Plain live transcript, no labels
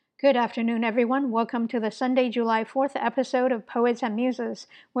Good afternoon, everyone. Welcome to the Sunday, July 4th episode of Poets and Muses,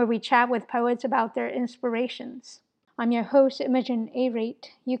 where we chat with poets about their inspirations. I'm your host, Imogen Arate.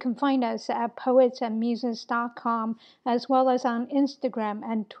 You can find us at poetsandmuses.com as well as on Instagram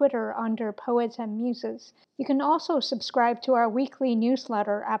and Twitter under Poets and Muses. You can also subscribe to our weekly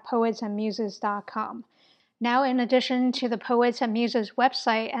newsletter at poetsandmuses.com. Now, in addition to the Poets and Muses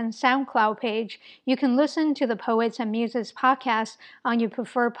website and SoundCloud page, you can listen to the Poets and Muses podcast on your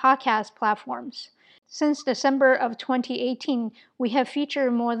preferred podcast platforms. Since December of 2018, we have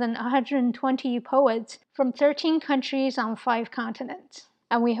featured more than 120 poets from 13 countries on 5 continents.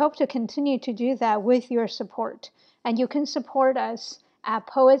 And we hope to continue to do that with your support. And you can support us at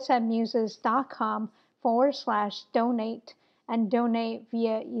poetsandmuses.com/donate and donate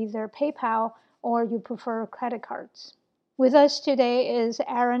via either PayPal or you prefer credit cards. With us today is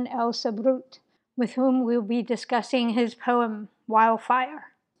Aaron El Sabrut, with whom we'll be discussing his poem, Wildfire,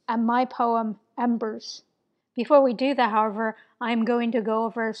 and my poem, Embers. Before we do that, however, I'm going to go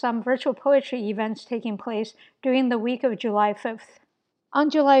over some virtual poetry events taking place during the week of July 5th. On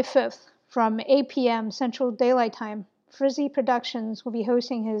July 5th, from 8 p.m. Central Daylight Time, Frizzy Productions will be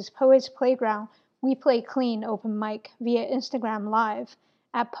hosting his Poets Playground We Play Clean open mic via Instagram Live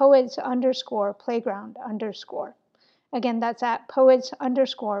at poets_playground_. Again, that's at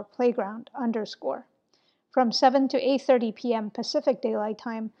poets_playground_. From 7 to 8:30 p.m. Pacific Daylight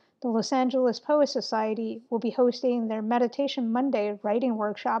Time, the Los Angeles Poets Society will be hosting their Meditation Monday writing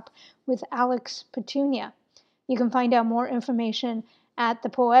workshop with Alex Petunia. You can find out more information at The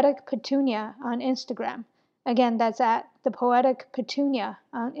Poetic Petunia on Instagram. Again, that's at The Poetic Petunia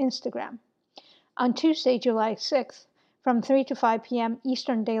on Instagram. On Tuesday, July 6th, from 3 to 5 p.m.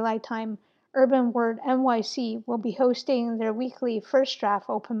 Eastern Daylight Time, Urban Word NYC will be hosting their weekly First Draft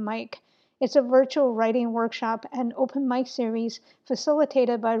open mic. It's a virtual writing workshop and open mic series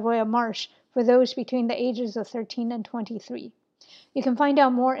facilitated by Roya Marsh for those between the ages of 13 and 23. You can find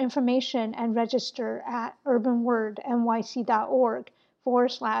out more information and register at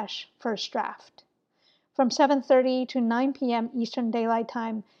urbanwordnyc.org/first draft. From 7:30 to 9 p.m. Eastern Daylight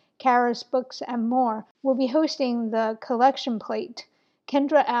Time, Karis Books and More will be hosting the Collection Plate,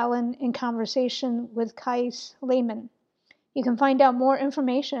 Kendra Allen in conversation with Kais Lehman. You can find out more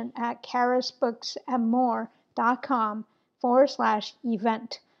information at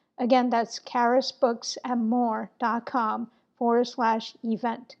karisbooksandmore.com/event. Again, that's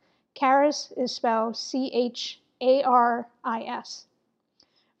karisbooksandmore.com/event. Karis is spelled Charis.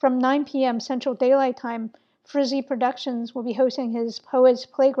 From 9 p.m. Central Daylight Time, Frizzy Productions will be hosting his Poets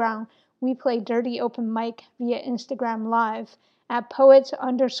Playground We Play Dirty open mic via Instagram Live at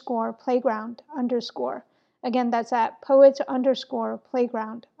poets_playground_. Again, that's at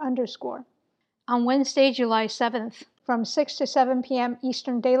poets_playground_. On Wednesday, July 7th, from 6 to 7 p.m.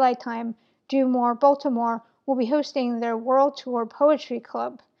 Eastern Daylight Time, Do More Baltimore will be hosting their World Tour Poetry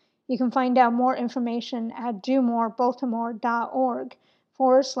Club. You can find out more information at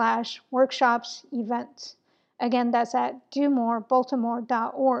domorebaltimore.org/workshops events. Again, that's at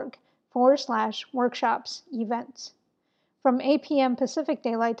domorebaltimore.org/workshops events. From 8 p.m. Pacific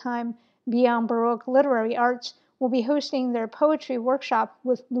Daylight Time, Beyond Baroque Literary Arts will be hosting their poetry workshop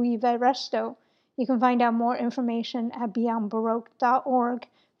with Louis Veresto. You can find out more information at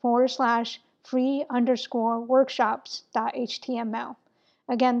beyondbaroque.org/free_workshops.html.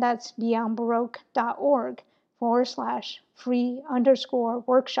 Again, that's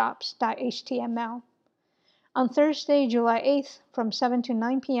beyondbaroque.org/free_workshops.html. On Thursday, July 8th, from 7 to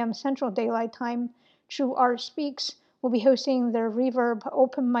 9 p.m. Central Daylight Time, True Art Speaks will be hosting their Reverb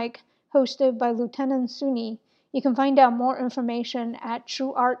open mic hosted by Lieutenant Suni. You can find out more information at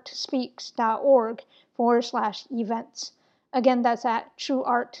trueartspeaks.org/events. Again, that's at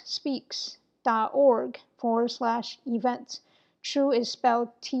trueartspeaks.org/events. True is spelled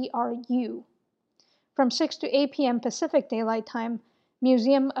TRU. From 6 to 8 p.m. Pacific Daylight Time,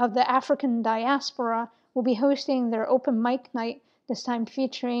 Museum of the African Diaspora will be hosting their open mic night, this time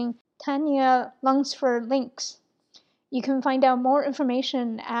featuring Tanya Lunsford Links. You can find out more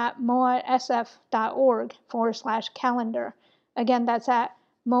information at moadsf.org/calendar. Again, that's at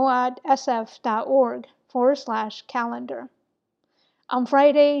moadsf.org/calendar. On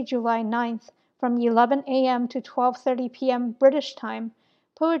Friday, July 9th, from 11 a.m. to 12:30 p.m. British time,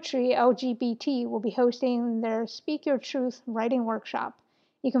 Poetry LGBT will be hosting their Speak Your Truth writing workshop.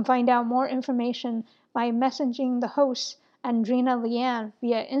 You can find out more information by messaging the host, Andrina Leanne,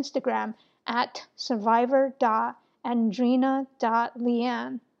 via Instagram at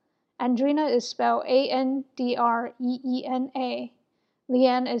survivor.andrina.leanne. Andrina is spelled Andreena.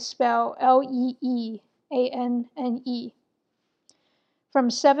 Leanne is spelled Leeanne. From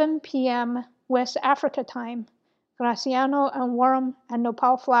 7 p.m. West Africa time, Graciano and Warren and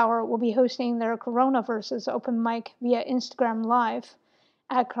Nopal Flower will be hosting their Corona Versus open mic via Instagram Live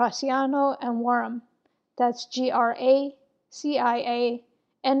at Graciano and Warren. That's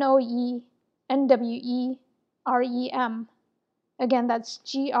GracianoENWEREM. Again, that's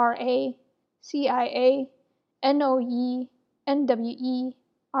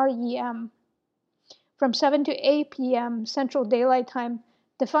GracianoENWEREM. From 7 to 8 p.m. Central Daylight Time,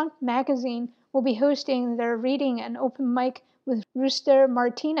 Defunct Magazine will be hosting their reading and open mic with Rooster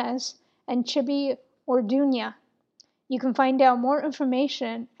Martinez and Chibi Orduña. You can find out more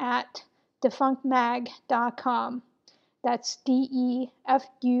information at defunctmag.com. That's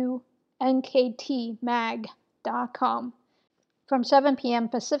DEFUNKT mag.com. From 7 p.m.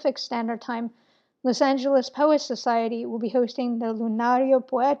 Pacific Standard Time, Los Angeles Poets Society will be hosting the Lunario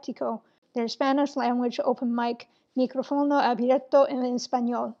Poético, their Spanish language open mic, Micrófono Abierto en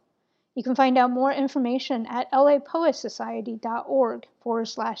Español. You can find out more information at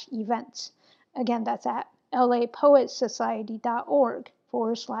lapoetsociety.org/events. Again, that's at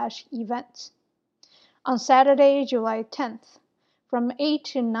lapoetsociety.org/events. On Saturday, July 10th, from 8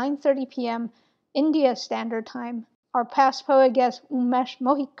 to 9:30 p.m. India Standard Time, our past poet guest Unmesh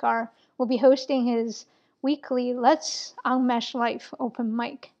Mohikar will be hosting his weekly Let's Unmesh Life open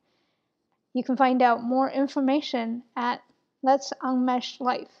mic. You can find out more information at Let's Unmesh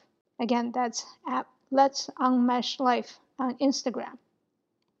Life. Again, that's at Let's Unmesh Life on Instagram.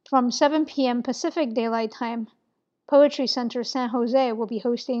 From 7 p.m. Pacific Daylight Time, Poetry Center San Jose will be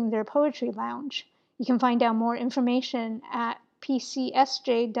hosting their Poetry Lounge. You can find out more information at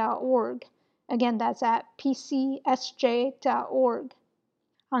pcsj.org. Again, that's at pcsj.org.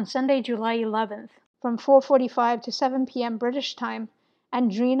 On Sunday, July 11th, from 4:45 to 7 p.m. British time,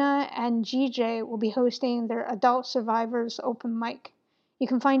 Andrina and GJ will be hosting their Adult Survivors open mic. You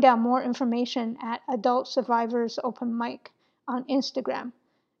can find out more information at Adult Survivors Open Mic on Instagram.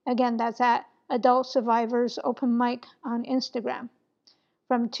 Again, that's at Adult Survivors Open Mic on Instagram.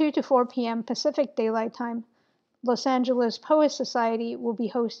 From 2 to 4 p.m. Pacific Daylight Time, Los Angeles Poets Society will be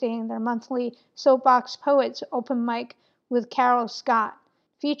hosting their monthly Soapbox Poets open mic with Carol Scott,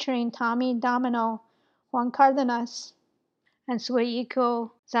 featuring Tommy Domino, Juan Cardenas, and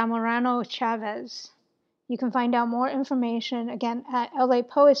Sueiko Zamorano Chavez. You can find out more information again at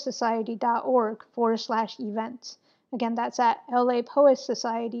lapoetsociety.org/events. Again, that's at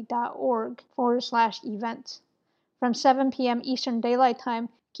lapoetsociety.org/events. From 7 p.m. Eastern Daylight Time,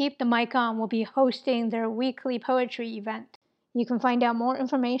 Keep the Mic On will be hosting their weekly poetry event. You can find out more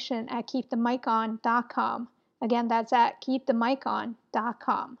information at keepthemicon.com. Again, that's at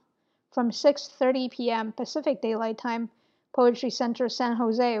keepthemicon.com. From 6:30 p.m. Pacific Daylight Time, Poetry Center San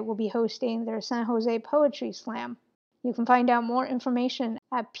Jose will be hosting their San Jose Poetry Slam. You can find out more information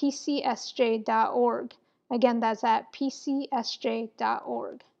at pcsj.org. Again, that's at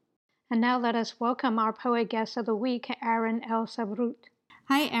pcsj.org. And now let us welcome our poet guest of the week, Aaron L. Sabrut.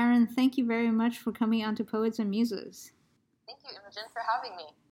 Hi, Aaron. Thank you very much for coming on to Poets and Muses. Thank you, Imogen, for having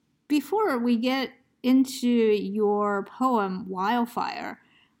me. Before we get into your poem, Wildfire,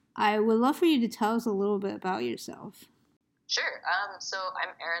 I would love for you to tell us a little bit about yourself. Sure. So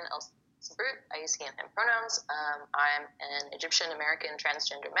I'm Aaron El Sabrut. I use he and him pronouns. I'm an Egyptian-American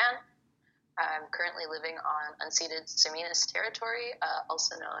transgender man. I'm currently living on unceded Tsuut'ina territory,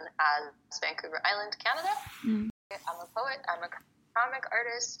 also known as Vancouver Island, Canada. I'm a poet. I'm a comic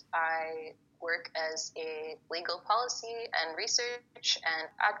artist. I work as a legal policy and research and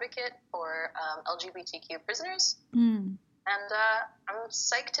advocate for LGBTQ prisoners. And I'm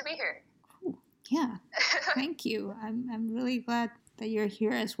psyched to be here. Yeah, thank you. I'm really glad that you're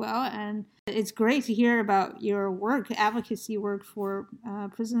here as well. And it's great to hear about your work, advocacy work for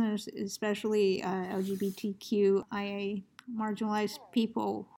prisoners, especially LGBTQIA marginalized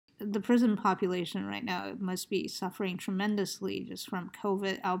people. The prison population right now must be suffering tremendously just from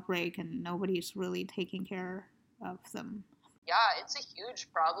COVID outbreak, and nobody's really taking care of them. Yeah, it's a huge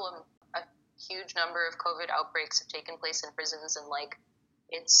problem. A huge number of COVID outbreaks have taken place in prisons, and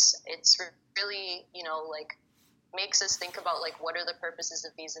it's really, makes us think about what are the purposes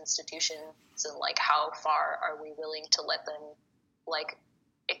of these institutions, and how far are we willing to let them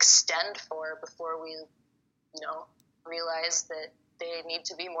extend for before we realize that they need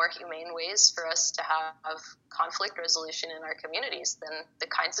to be more humane ways for us to have conflict resolution in our communities than the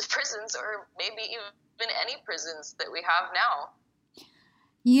kinds of prisons, or maybe even any prisons that we have now.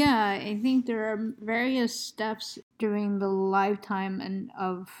 Yeah, I think there are various steps during the lifetime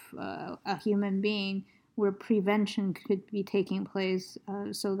of a human being where prevention could be taking place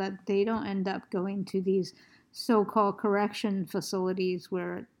so that they don't end up going to these so-called correction facilities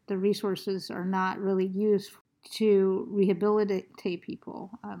where the resources are not really used to rehabilitate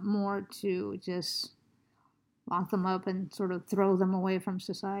people, more to just lock them up and sort of throw them away from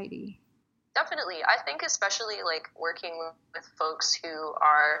society. Definitely. I think especially like working with folks who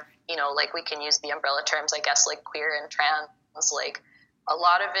are, like we can use the umbrella terms, I guess, like queer and trans, like a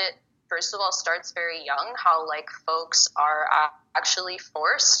lot of it, first of all, starts very young, how like folks are actually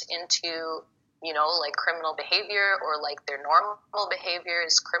forced into, like criminal behavior, or like their normal behavior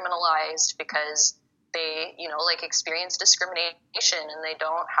is criminalized because they, like experience discrimination and they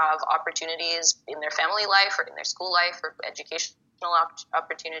don't have opportunities in their family life or in their school life or educational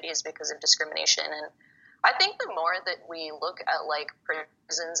opportunities because of discrimination. And I think the more that we look at like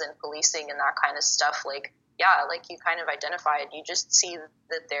prisons and policing and that kind of stuff, like, yeah, like you kind of identified, you just see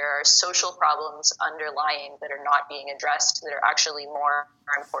that there are social problems underlying that are not being addressed, that are actually more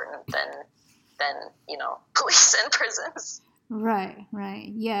important than police and prisons. Right.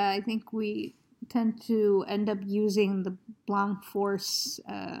 Yeah, I think we tend to end up using the blunt force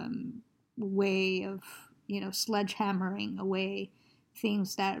way of, sledgehammering away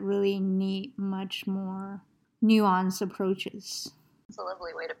things that really need much more nuanced approaches. That's a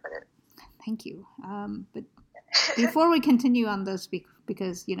lovely way to put it. Thank you. But before we continue on this,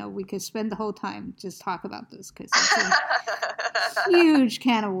 because, we could spend the whole time just talk about this, because it's a huge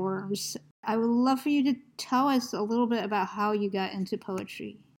can of worms. I would love for you to tell us a little bit about how you got into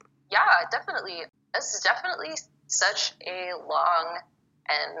poetry. Yeah, definitely. This is definitely such a long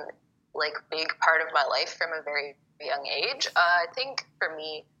and like big part of my life from a very young age. I think for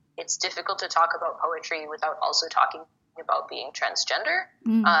me, it's difficult to talk about poetry without also talking about being transgender.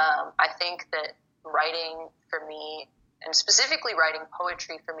 I think that writing for me, and specifically writing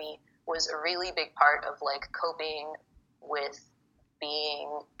poetry for me, was a really big part of like coping with being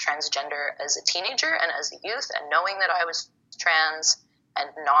transgender as a teenager and as a youth, and knowing that I was trans and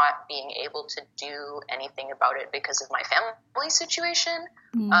not being able to do anything about it because of my family situation.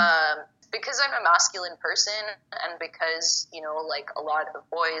 Because I'm a masculine person, and because, like a lot of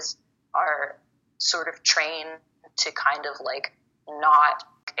boys are sort of trained to kind of like not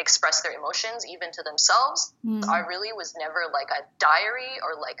express their emotions even to themselves. I really was never like a diary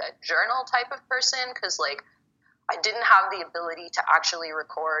or like a journal type of person, because like I didn't have the ability to actually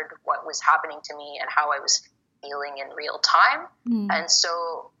record what was happening to me and how I was feeling in real time. And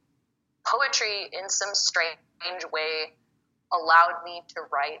so poetry in some strange way allowed me to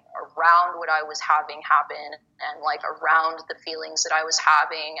write around what I was having happen, and like around the feelings that I was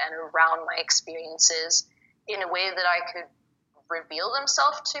having and around my experiences, in a way that I could reveal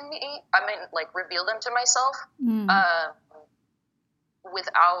themselves to me. I mean, like reveal them to myself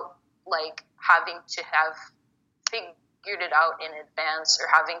without like having to have figured it out in advance, or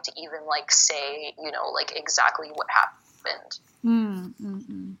having to even like say, like exactly what happened.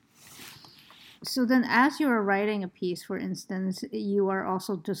 So then, as you are writing a piece, for instance, you are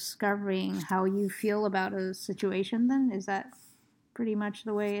also discovering how you feel about a situation then? Is that pretty much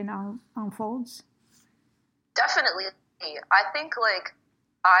the way it unfolds? Definitely. I think like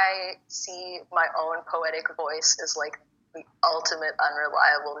I see my own poetic voice as like the ultimate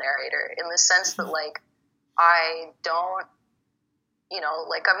unreliable narrator, in the sense that like I don't,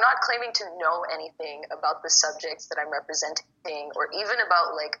 like I'm not claiming to know anything about the subjects that I'm representing, or even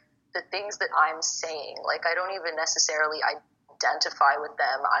about like the things that I'm saying. Like I don't even necessarily identify with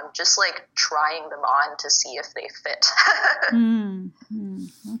them. I'm just like trying them on to see if they fit.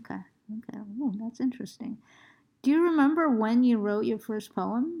 Okay. Oh, that's interesting. Do you remember when you wrote your first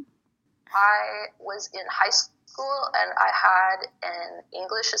poem? I was in high school and I had an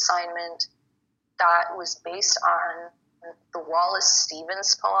English assignment that was based on the Wallace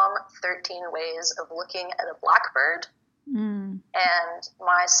Stevens poem, 13 Ways of Looking at a Blackbird. And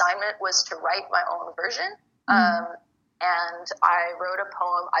my assignment was to write my own version. And I wrote a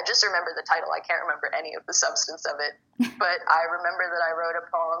poem. I just remember the title. I can't remember any of the substance of it. But I remember that I wrote a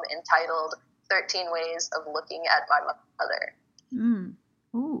poem entitled 13 Ways of Looking at My Mother.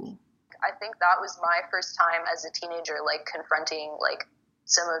 Ooh. I think that was my first time as a teenager, like confronting like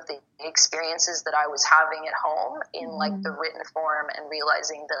some of the experiences that I was having at home in like the written form, and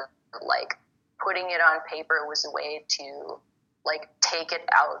realizing that like putting it on paper was a way to like take it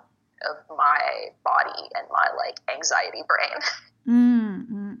out of my body and my like anxiety brain.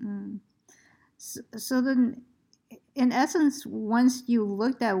 So then, in essence, once you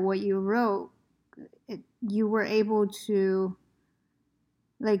looked at what you wrote, you were able to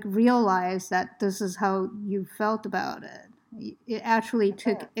like realize that this is how you felt about it. It actually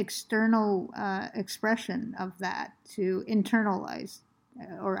took external expression of that to internalize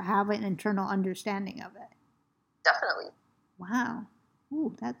or have an internal understanding of it. Definitely. Wow.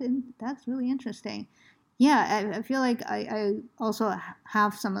 Ooh, that's really interesting. Yeah, I feel like I also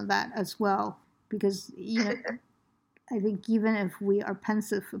have some of that as well because, I think even if we are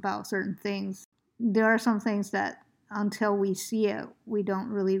pensive about certain things, there are some things that until we see it, we don't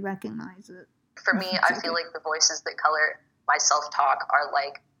really recognize it. For me, I feel like the voices that color my self-talk are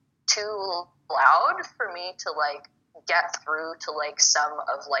like too loud for me to like get through to like some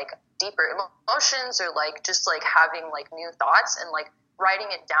of like deeper emotions, or like just like having like new thoughts, and like writing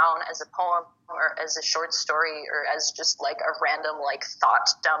it down as a poem or as a short story or as just like a random like thought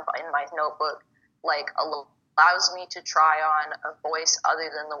dump in my notebook like allows me to try on a voice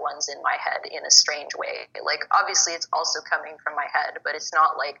other than the ones in my head in a strange way. Like obviously it's also coming from my head, but it's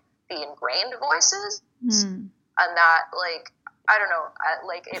not like the ingrained voices. And that like I don't know,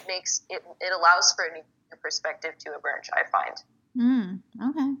 like it makes it allows for a new perspective to emerge, I find.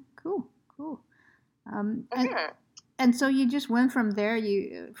 Okay, cool. And so you just went from there,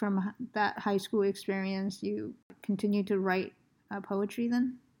 from that high school experience, you continued to write poetry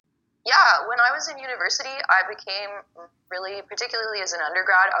then? Yeah, when I was in university, I became really, particularly as an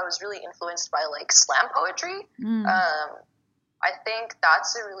undergrad, I was really influenced by like slam poetry. I think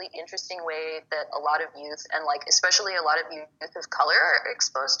that's a really interesting way that a lot of youth, and like especially a lot of youth of color, are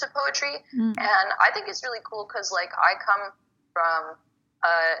exposed to poetry. And I think it's really cool because like I come from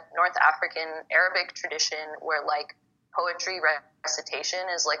a North African Arabic tradition where like poetry recitation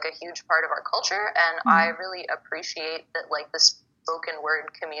is like a huge part of our culture, and I really appreciate that like the spoken word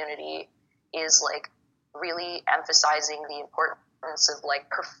community is like really emphasizing the importance of like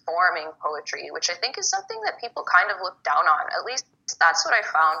performing poetry, which I think is something that people kind of look down on. At least that's what I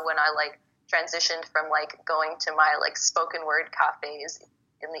found when I like transitioned from like going to my like spoken word cafes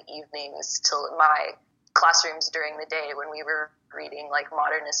in the evenings to my classrooms during the day when we were reading like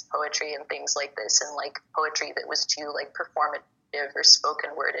modernist poetry and things like this, and like poetry that was too like performative or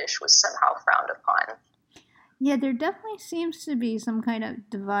spoken wordish was somehow frowned upon. Yeah, there definitely seems to be some kind of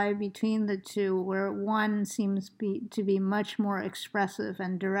divide between the two, where one seems to be much more expressive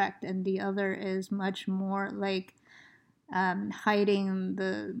and direct, and the other is much more like hiding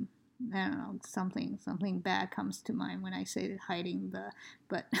the, I don't know, something bad comes to mind when I say hiding the,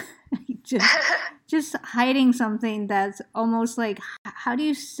 but just hiding something that's almost like, how do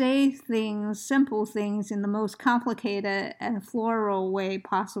you say things, simple things, in the most complicated and floral way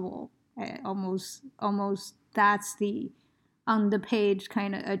possible? Almost that's the on the page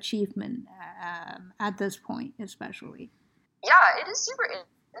kind of achievement at this point, especially. Yeah, it is super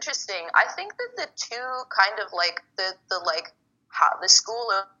interesting. I think that the two kind of like the like how the school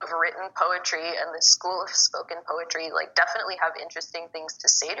of written poetry and the school of spoken poetry like definitely have interesting things to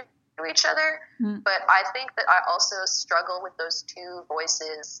say to each other. But I think that I also struggle with those two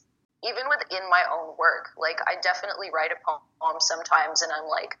voices even within my own work. Like I definitely write a poem sometimes and I'm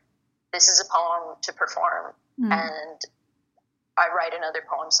like, this is a poem to perform. And I write another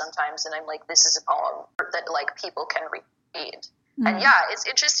poem sometimes and I'm like, this is a poem that like people can read. And yeah, it's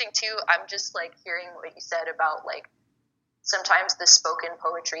interesting too. I'm just like hearing what you said about like sometimes the spoken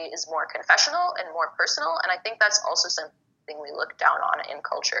poetry is more confessional and more personal. And I think that's also something we look down on in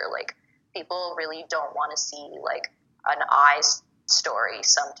culture. Like people really don't want to see like an I story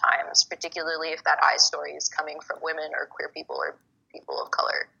sometimes, particularly if that I story is coming from women or queer people or people of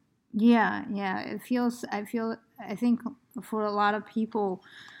color. Yeah, I think for a lot of people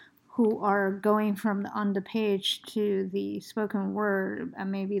who are going from on the page to the spoken word, and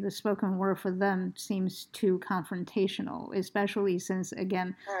maybe the spoken word for them seems too confrontational, especially since,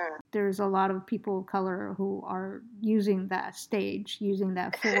 again, there's a lot of people of color who are using that stage, using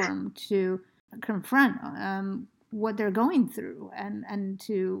that forum to confront what they're going through, and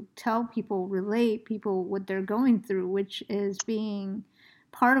to tell people, relate people what they're going through, which is being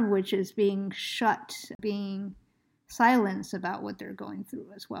part of which is being shut, being silenced about what they're going through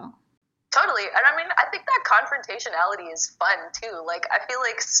as well. Totally. And I mean, I think that confrontationality is fun too. Like, I feel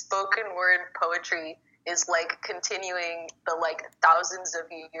like spoken word poetry is like continuing the like thousands of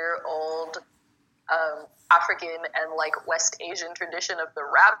year old African and like West Asian tradition of the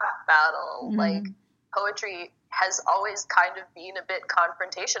rap battle. Like, poetry has always kind of been a bit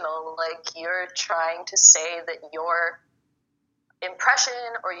confrontational. Like, you're trying to say that your impression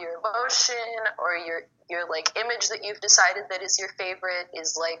or your emotion or your like image that you've decided that is your favorite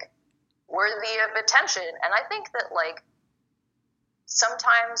is like worthy of attention. And I think that like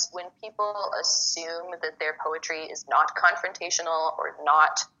sometimes when people assume that their poetry is not confrontational or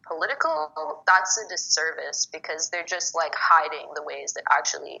not political, that's a disservice, because they're just like hiding the ways that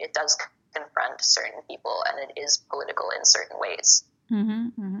actually it does confront certain people and it is political in certain ways.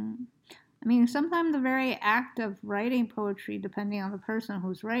 I mean, sometimes the very act of writing poetry, depending on the person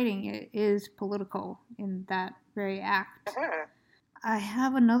who's writing it, is political in that very act. Mm-hmm. I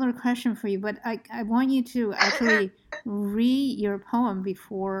have another question for you, but I want you to actually read your poem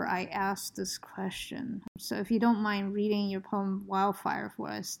before I ask this question. So if you don't mind reading your poem Wildfire for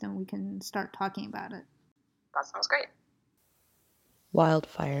us, then we can start talking about it. That sounds great.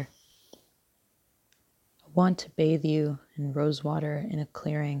 Wildfire. I want to bathe you in rosewater in a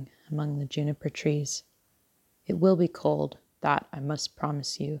clearing among the juniper trees. It will be cold, that I must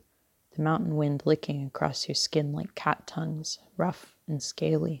promise you, the mountain wind licking across your skin like cat tongues, rough and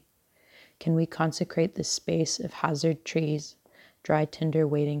scaly. Can we consecrate this space of hazard trees, dry tinder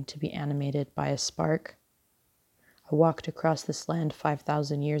waiting to be animated by a spark? I walked across this land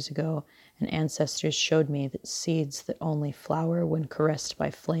 5,000 years ago, and ancestors showed me that seeds that only flower when caressed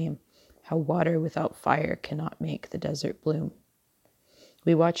by flame, how water without fire cannot make the desert bloom.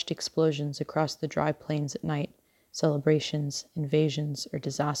 We watched explosions across the dry plains at night, celebrations, invasions, or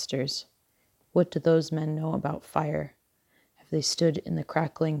disasters. What do those men know about fire? Have they stood in the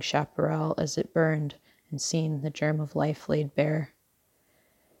crackling chaparral as it burned and seen the germ of life laid bare?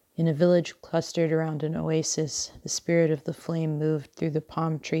 In a village clustered around an oasis, the spirit of the flame moved through the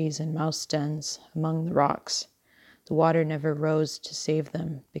palm trees and mouse dens among the rocks. The water never rose to save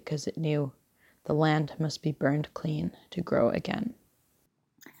them because it knew the land must be burned clean to grow again.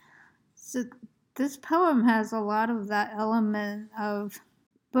 So this poem has a lot of that element of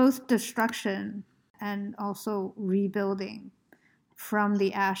both destruction and also rebuilding from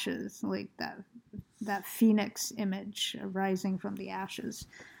the ashes, like that phoenix image rising from the ashes.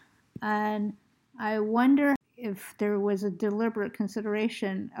 And I wonder if there was a deliberate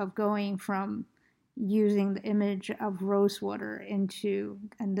consideration of going from using the image of rosewater and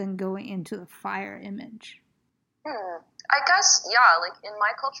then going into the fire image. I guess, yeah, like in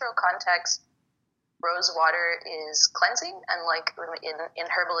my cultural context, rose water is cleansing, and like in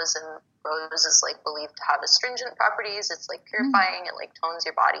herbalism, rose is like believed to have astringent properties. It's like purifying, it like tones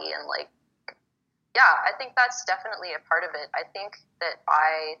your body, and like, yeah, I think that's definitely a part of it. I think that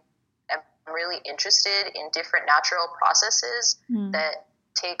I am really interested in different natural processes that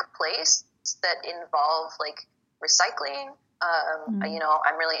take place that involve like recycling. You know,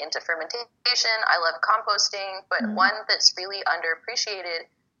 I'm really into fermentation. I love composting, but one that's really underappreciated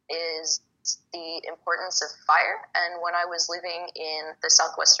is the importance of fire. And when I was living in the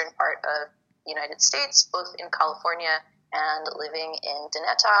southwestern part of the United States, both in California and living in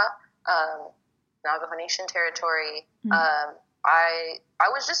Deneta, Navajo Nation territory, I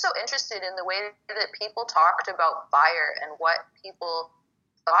was just so interested in the way that people talked about fire and what people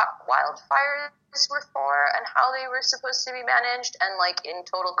thought wildfires were for and how they were supposed to be managed, and like in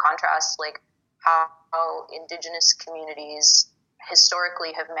total contrast, like how indigenous communities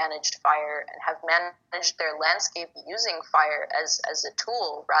historically have managed fire and have managed their landscape using fire as a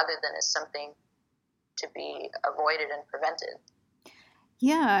tool rather than as something to be avoided and prevented.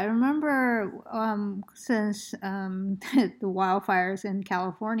 Yeah, I remember since the wildfires in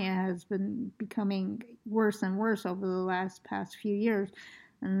California has been becoming worse and worse over the past few years,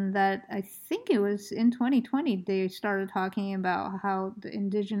 and that I think it was in 2020 they started talking about how the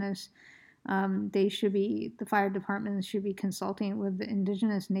indigenous the fire departments should be consulting with the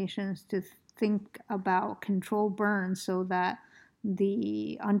indigenous nations to think about controlled burns so that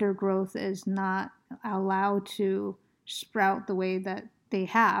the undergrowth is not allowed to sprout the way that they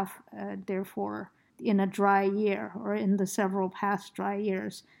have, therefore, in a dry year or in the several past dry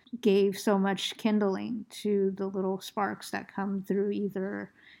years, gave so much kindling to the little sparks that come through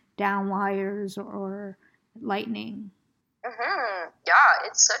either down wires or lightning. Yeah,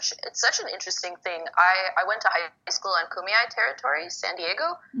 it's such an interesting thing. I went to high school on Kumeyaay territory, San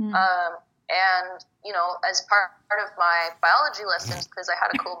Diego, and you know, as part of my biology lessons, because I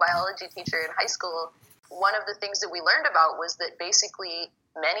had a cool biology teacher in high school, one of the things that we learned about was that basically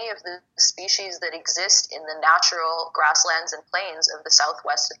many of the species that exist in the natural grasslands and plains of the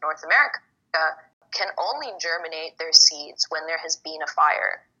southwest of North America can only germinate their seeds when there has been a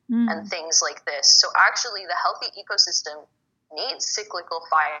fire and things like this. So actually the healthy ecosystem needs cyclical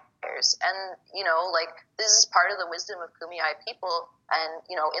fires. And, you know, like this is part of the wisdom of Kumeyaay people. And,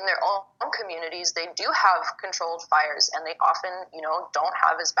 you know, in their own communities, they do have controlled fires, and they often, you know, don't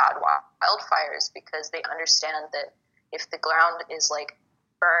have as bad wildfires because they understand that if the ground is like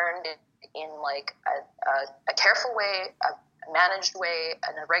burned in like a careful way, a managed way,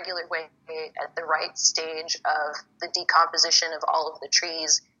 and a regular way, at the right stage of the decomposition of all of the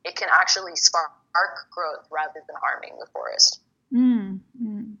trees, it can actually spark growth rather than harming the forest.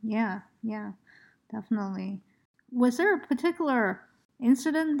 Yeah, definitely. Was there a particular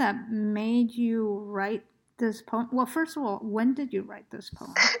incident that made you write this poem? Well, first of all, when did you write this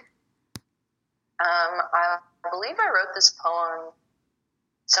poem? I believe I wrote this poem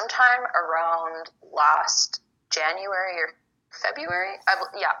sometime around last January or February.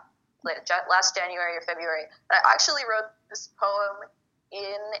 Last January or February. I actually wrote this poem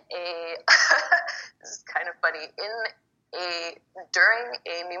in a this is kind of funny, during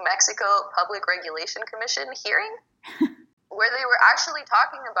a New Mexico Public Regulation Commission hearing where they were actually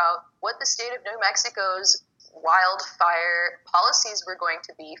talking about what the state of New Mexico's wildfire policies were going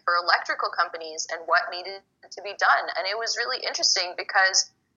to be for electrical companies and what needed to be done. And it was really interesting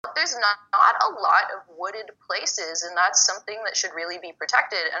because there's not a lot of wooded places, and that's something that should really be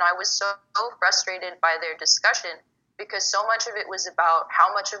protected. And I was so frustrated by their discussion because so much of it was about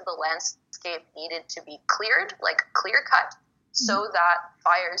how much of the landscape needed to be cleared, like clear cut, so that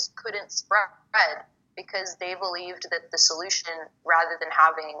fires couldn't spread, because they believed that the solution, rather than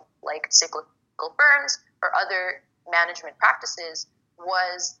having like cyclical burns or other management practices,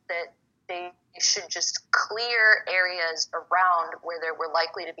 was that they should just clear areas around where there were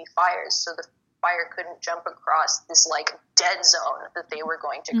likely to be fires, so the fire couldn't jump across this like dead zone that they were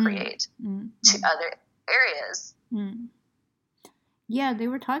going to create to other areas. Yeah, they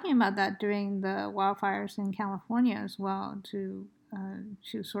were talking about that during the wildfires in California as well, to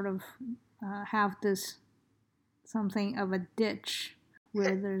sort of have this something of a ditch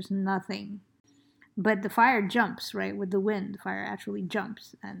where there's nothing. But the fire jumps, right? With the wind, the fire actually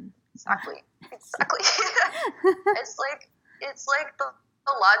jumps. And Exactly. It's like the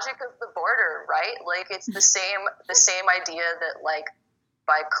logic of the border, right? Like it's the same idea that like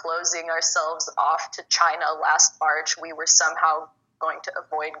by closing ourselves off to China last March, we were somehow going to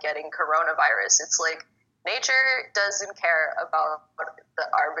avoid getting coronavirus. It's like nature doesn't care about the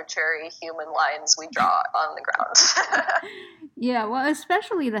arbitrary human lines we draw on the ground. Yeah, well,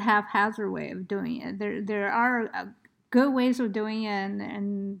 especially the haphazard way of doing it. There are good ways of doing it,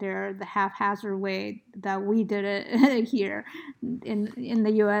 and there are the haphazard way that we did it here in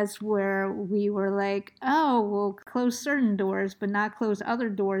the U.S., where we were like, oh, we'll close certain doors, but not close other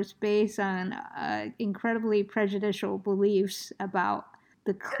doors based on incredibly prejudicial beliefs about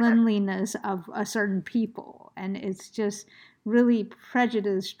the cleanliness of a certain people. And it's just really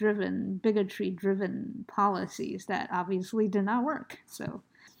prejudice-driven, bigotry-driven policies that obviously did not work. So,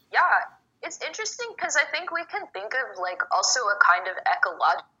 yeah, it's interesting because I think we can think of like also a kind of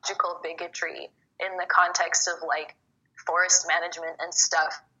ecological bigotry in the context of like forest management and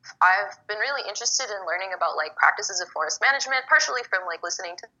stuff. I've been really interested in learning about like practices of forest management, partially from like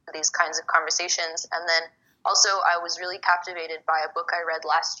listening to these kinds of conversations, and then also I was really captivated by a book I read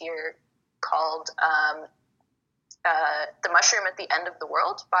last year called The Mushroom at the End of the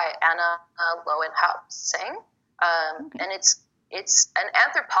World by Anna Lowenhaupt-Seng. And it's an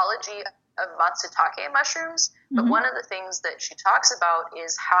anthropology of Matsutake mushrooms, but one of the things that she talks about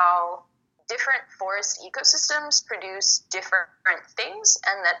is how different forest ecosystems produce different things,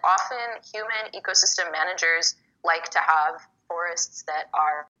 and that often human ecosystem managers like to have forests that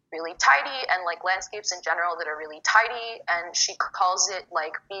are really tidy, and like landscapes in general that are really tidy, and she calls it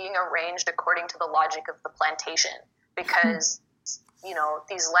like being arranged according to the logic of the plantation, because you know,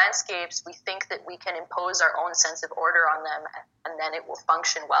 these landscapes, we think that we can impose our own sense of order on them, and then it will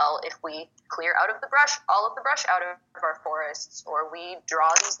function well if we clear out of the brush, all of the brush out of our forests, or we draw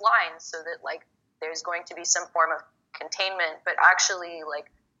these lines so that like there's going to be some form of containment. But actually,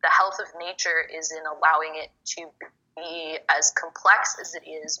 like the health of nature is in allowing it to be as complex as it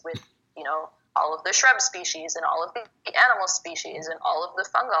is, with, you know, all of the shrub species and all of the animal species and all of the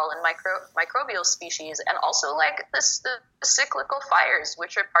fungal and microbial species, and also like the cyclical fires,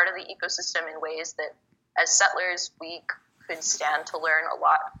 which are part of the ecosystem in ways that as settlers we could stand to learn a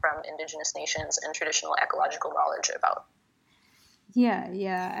lot from indigenous nations and traditional ecological knowledge about.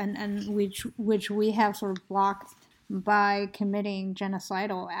 Yeah, and which we have sort of blocked by committing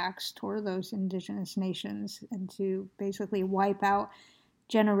genocidal acts toward those indigenous nations, and to basically wipe out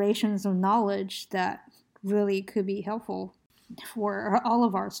generations of knowledge that really could be helpful for all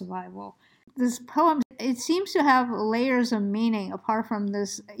of our survival. This poem, it seems to have layers of meaning apart from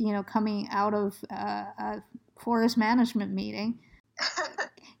this, you know, coming out of a forest management meeting.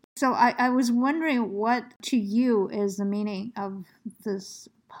 So I was wondering what to you is the meaning of this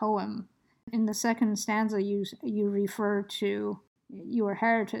poem. In the second stanza, you refer to your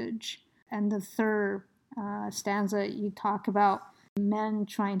heritage, and the third stanza, you talk about men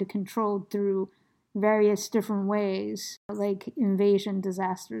trying to control through various different ways, like invasion,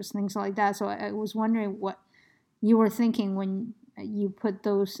 disasters, things like that. So I was wondering what you were thinking when you put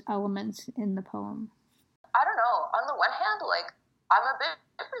those elements in the poem. I don't know. On the one hand, like, I'm a bit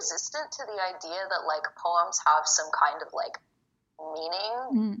resistant to the idea that like poems have some kind of like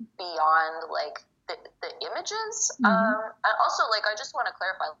meaning beyond like the images. And also, like, I just want to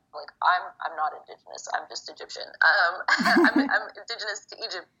clarify, like, I'm not Indigenous. I'm just Egyptian. I'm Indigenous to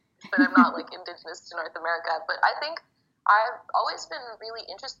Egypt, but I'm not like Indigenous to North America. But I think I've always been really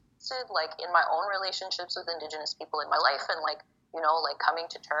interested, like, in my own relationships with Indigenous people in my life, and like, you know, like coming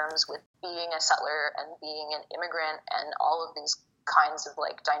to terms with being a settler and being an immigrant and all of these kinds of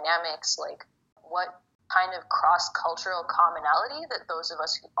like dynamics, like what kind of cross-cultural commonality that those of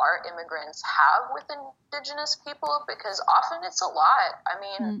us who are immigrants have with Indigenous people, because often it's a lot. I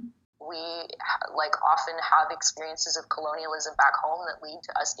mean, we like often have experiences of colonialism back home that lead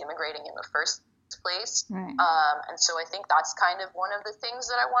to us immigrating in the first place. Right. And so I think that's kind of one of the things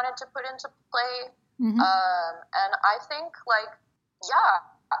that I wanted to put into play. And I think like, yeah,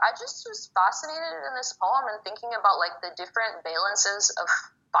 I just was fascinated in this poem and thinking about like the different valences of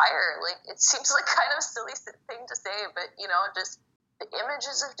fire. Like, it seems like kind of a silly thing to say, but you know, just the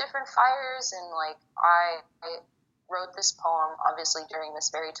images of different fires. And like, I wrote this poem obviously during this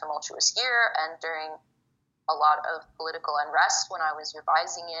very tumultuous year and during a lot of political unrest when I was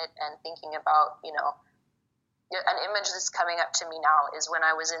revising it and thinking about, you know, an image that's coming up to me now is when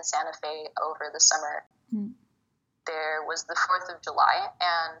I was in Santa Fe over the summer. There was the 4th of July,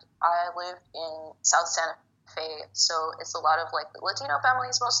 and I lived in South Santa Fe, so it's a lot of like Latino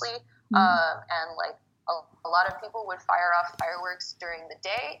families mostly, and like a lot of people would fire off fireworks during the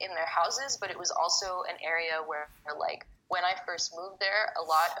day in their houses, but it was also an area where like when I first moved there, a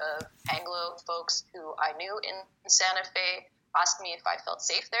lot of Anglo folks who I knew in Santa Fe asked me if I felt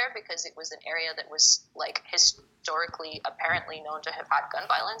safe there, because it was an area that was like historically apparently known to have had gun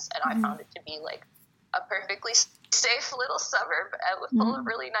violence, and I found it to be like a perfectly safe little suburb full of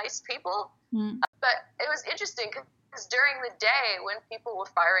really nice people. But it was interesting because during the day when people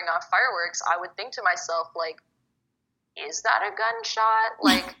were firing off fireworks, I would think to myself, like, is that a gunshot?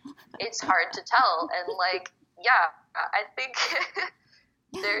 Like, it's hard to tell. And like, yeah, I think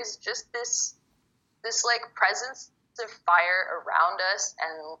there's just this like presence of fire around us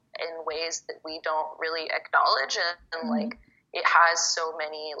and in ways that we don't really acknowledge. And like, it has so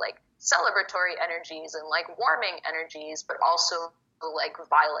many like celebratory energies and like warming energies, but also like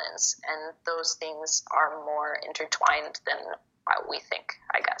violence, and those things are more intertwined than we think,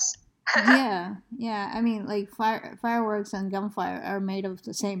 I guess. yeah. I mean, like fireworks and gunfire are made of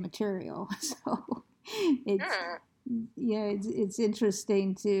the same material, so it's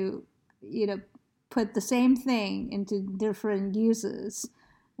interesting to, you know, put the same thing into different uses,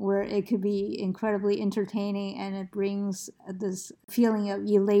 where it could be incredibly entertaining and it brings this feeling of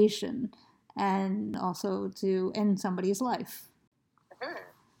elation and also to end somebody's life.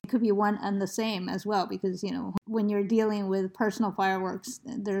 It could be one and the same as well, because, you know, when you're dealing with personal fireworks,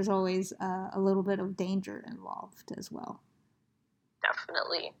 there's always a little bit of danger involved as well.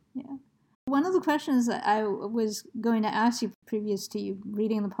 Definitely. Yeah. One of the questions that I was going to ask you previous to you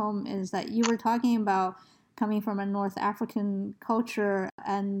reading the poem is that you were talking about coming from a North African culture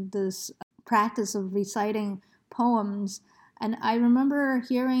and this practice of reciting poems. And I remember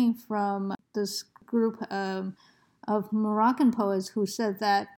hearing from this group of Moroccan poets who said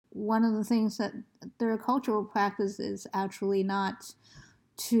that one of the things that their cultural practice is actually not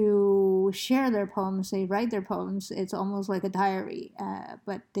to share their poems. They write their poems. It's almost like a diary,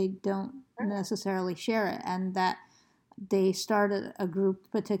 but they don't necessarily share it. And that they started a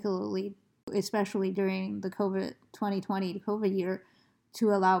group, particularly, especially during the 2020 COVID year,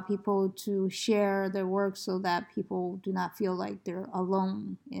 to allow people to share their work so that people do not feel like they're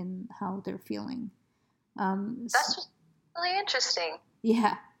alone in how they're feeling. That's really interesting.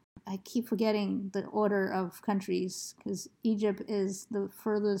 Yeah. I keep forgetting the order of countries, because Egypt is the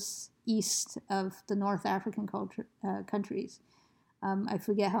furthest east of the North African countries. I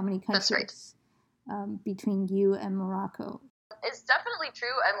forget how many countries between you and Morocco. It's definitely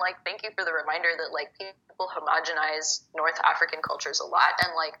true, and like, thank you for the reminder that like people homogenize North African cultures a lot,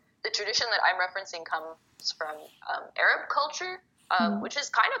 and like the tradition that I'm referencing comes from Arab culture, which is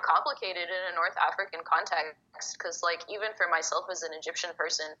kind of complicated in a North African context, because like even for myself as an Egyptian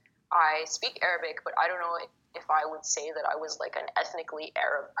person, I speak Arabic, but I don't know if I would say that I was like an ethnically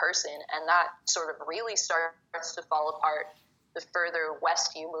Arab person, and that sort of really starts to fall apart the further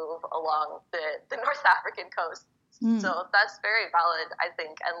west you move along the North African coast. So that's very valid, I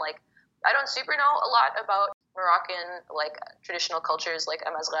think. And like, I don't super know a lot about Moroccan like traditional cultures like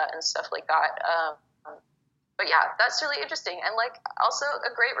Amazigh and stuff like that. But yeah, that's really interesting. And like also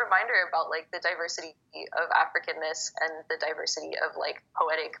a great reminder about like the diversity of Africanness and the diversity of like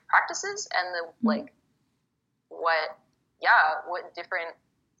poetic practices and the like what what different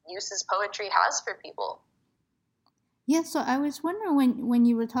uses poetry has for people. Yeah, so I was wondering when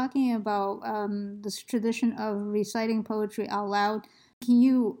you were talking about this tradition of reciting poetry out loud, can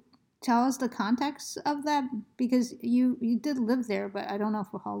you tell us the context of that? Because you did live there, but I don't know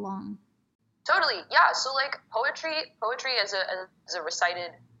for how long. Totally, yeah. So like poetry as a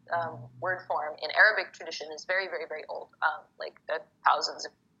recited word form in Arabic tradition is very, very, very old, like thousands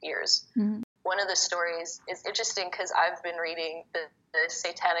of years. Mm-hmm. One of the stories is interesting because I've been reading the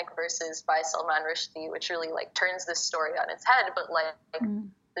Satanic Verses by Salman Rushdie, which really like turns this story on its head. But like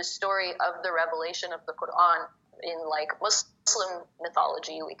the story of the revelation of the Quran in like Muslim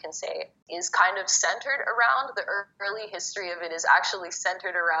mythology, we can say, is kind of centered around the early history of it is actually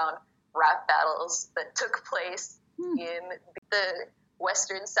centered around rap battles that took place in the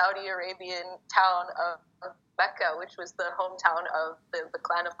western Saudi Arabian town of Mecca, which was the hometown of the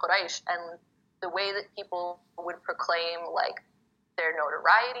clan of Quraysh, and the way that people would proclaim like their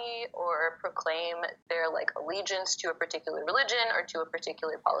notoriety or proclaim their like allegiance to a particular religion or to a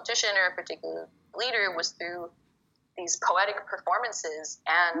particular politician or a particular leader was through these poetic performances.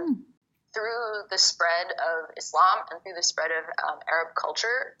 And through the spread of Islam and through the spread of Arab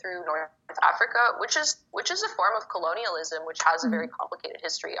culture through North Africa, which is a form of colonialism, which has a very complicated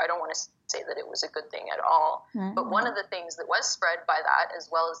history. I don't want to say that it was a good thing at all, but one of the things that was spread by that, as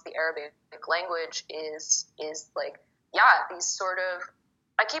well as the Arabic language, is like, these sort of,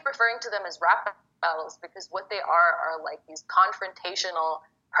 I keep referring to them as rap battles because what they are like these confrontational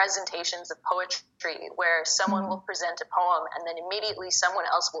presentations of poetry where someone will present a poem and then immediately someone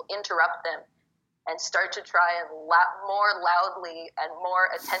else will interrupt them and start to try and more loudly and more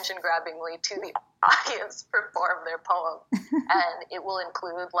attention-grabbingly to the audience perform their poem. And it will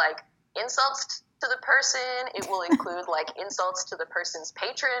include like insults to the person, it will include like insults to the person's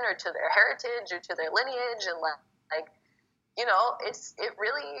patron or to their heritage or to their lineage, and like you know, it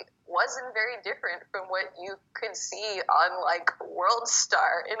really wasn't very different from what you could see on like World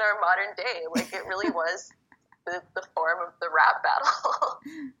Star in our modern day. Like it really was the form of the rap battle.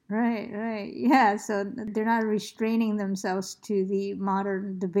 Right. Yeah, so they're not restraining themselves to the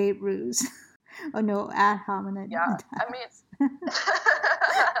modern debate ruse. Oh no, ad hominem. Yeah, I mean,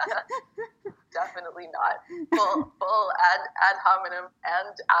 definitely not. Full ad hominem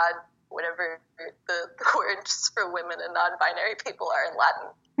and ad whatever the words for women and non-binary people are in Latin.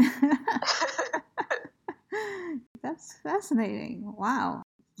 That's fascinating. Wow.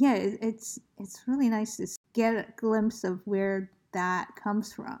 Yeah, it's really nice to get a glimpse of where that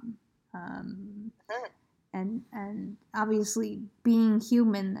comes from. And obviously being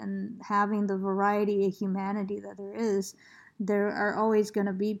human and having the variety of humanity that there are always going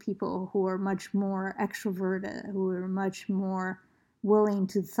to be people who are much more extroverted, who are much more willing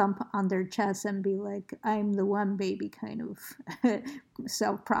to thump on their chest and be like, I'm the one baby kind of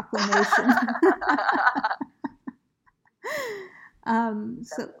self-proclamation.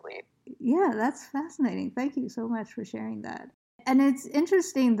 So, yeah, that's fascinating. Thank you so much for sharing that. And it's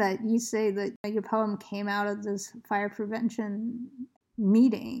interesting that you say that your poem came out of this fire prevention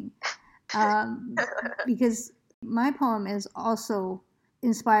meeting, because my poem is also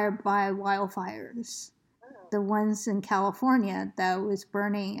inspired by wildfires. The ones in California that was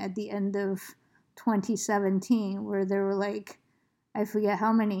burning at the end of 2017, where there were like, I forget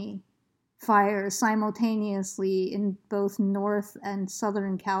how many fires simultaneously in both North and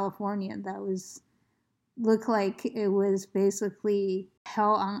Southern California. That looked like it was basically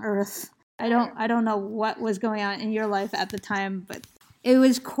hell on earth. I don't know what was going on in your life at the time, but it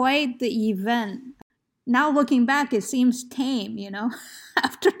was quite the event. Now looking back, it seems tame, you know,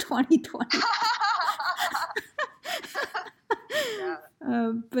 after 2020.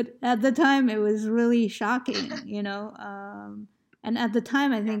 But at the time, it was really shocking, you know. And at the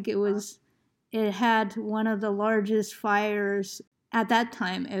time, I think it had one of the largest fires. At that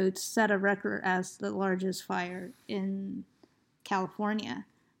time, it would set a record as the largest fire in California.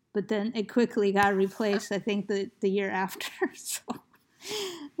 But then it quickly got replaced, I think, the year after. So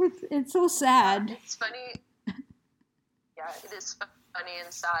it's so sad. Yeah, it's funny. Yeah, it is funny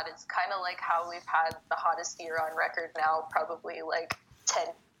and sad. It's kind of like how we've had the hottest year on record now, probably like 10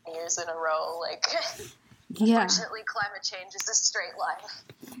 years in a row. Like, unfortunately, climate change is a straight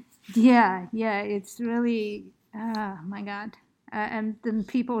line. Yeah, it's really, my God. And then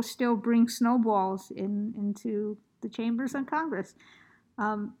people still bring snowballs into the chambers of Congress.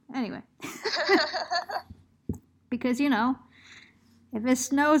 Anyway. Because, you know, if it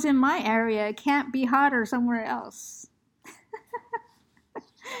snows in my area, it can't be hotter somewhere else.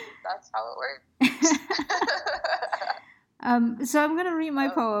 That's how it works. So I'm going to read my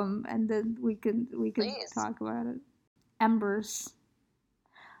poem, and then we can Please. talk about it. embers.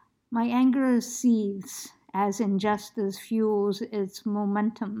 My anger seethes as injustice fuels its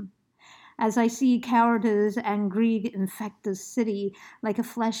momentum, as I see cowardice and greed infect the city like a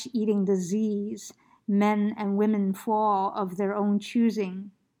flesh-eating disease. Men and women fall of their own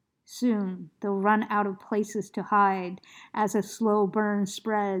choosing. Soon they'll run out of places to hide as a slow burn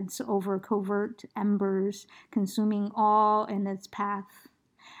spreads over covert embers, consuming all in its path.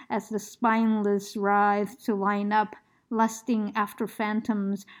 As the spineless writhe to line up, lusting after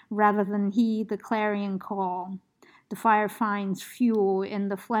phantoms rather than heed the clarion call, the fire finds fuel in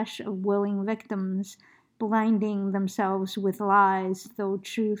the flesh of willing victims, blinding themselves with lies, though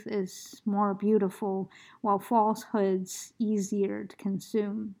truth is more beautiful, while falsehood's easier to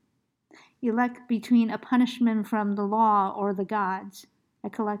consume. Elect between a punishment from the law or the gods. I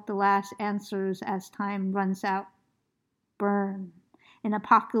collect the last answers as time runs out. Burn in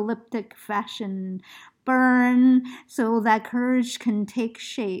apocalyptic fashion. Burn so that courage can take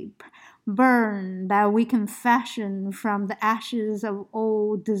shape. Burn that we can fashion from the ashes of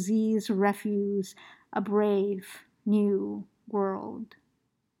old disease refuse a brave new world.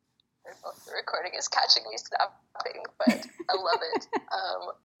 The recording is catching me snapping, but I love it.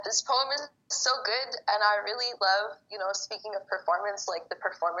 This poem is so good, and I really love, speaking of performance, like the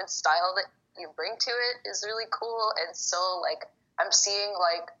performance style that you bring to it is really cool. And so, like, I'm seeing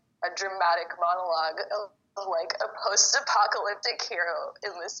like a dramatic monologue of like a post-apocalyptic hero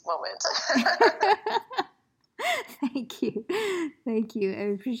in this moment. Thank you.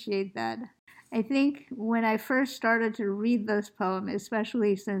 I appreciate that. I think when I first started to read this poem,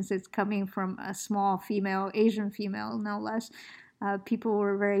 especially since it's coming from a small female, Asian female, no less, people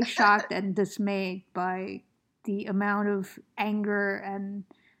were very shocked and dismayed by the amount of anger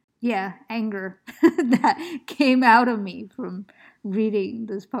that came out of me from reading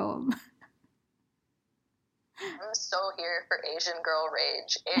this poem. I'm so here for Asian girl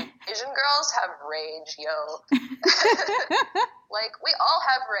rage. Asian girls have rage, yo. Like, we all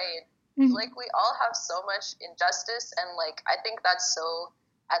have rage. Like, we all have so much injustice, and like, I think that's so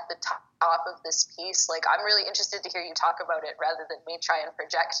at the top of this piece. Like, I'm really interested to hear you talk about it rather than me try and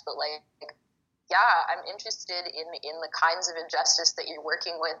project, but like, yeah, I'm interested in the kinds of injustice that you're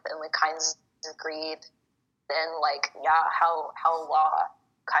working with and the kinds of greed, then like, yeah, how law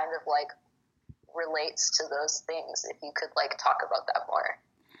kind of like relates to those things. If you could like talk about that more.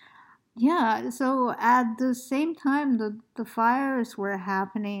 Yeah, so at the same time the fires were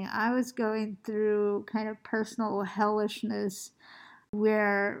happening, I was going through kind of personal hellishness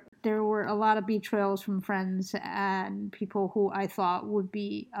where there were a lot of betrayals from friends and people who I thought would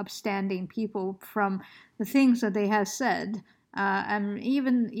be upstanding people from the things that they had said. And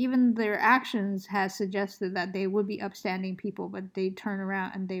even their actions had suggested that they would be upstanding people, but they turned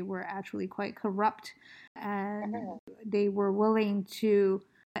around and they were actually quite corrupt. And they were willing to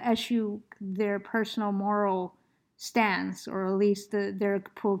eschew their personal moral stance, or at least their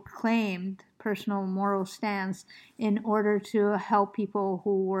proclaimed personal moral stance, in order to help people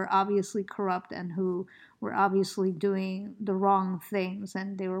who were obviously corrupt and who were obviously doing the wrong things,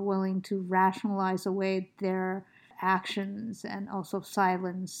 and they were willing to rationalize away their actions and also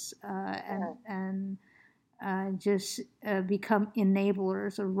silence and just become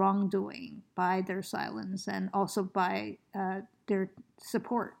enablers of wrongdoing by their silence and also by their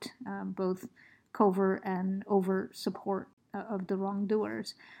support, both covert and overt support of the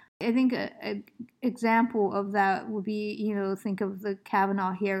wrongdoers. I think an example of that would be, think of the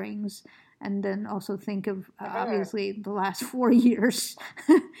Kavanaugh hearings, and then also think of obviously the last 4 years,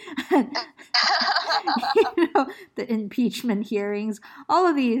 the impeachment hearings. All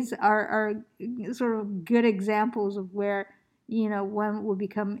of these are sort of good examples of where, one will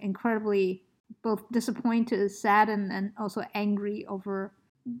become incredibly both disappointed, saddened, and also angry over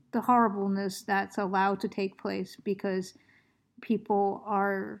the horribleness that's allowed to take place, because people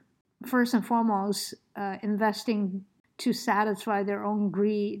are first and foremost investing to satisfy their own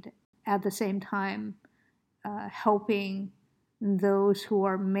greed, at the same time helping those who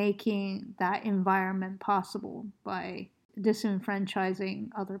are making that environment possible by disenfranchising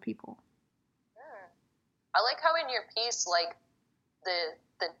other people. I like how in your piece, like,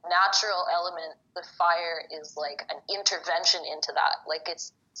 the natural element, the fire, is like an intervention into that. Like,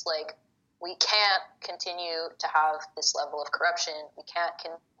 it's like, we can't continue to have this level of corruption. We can't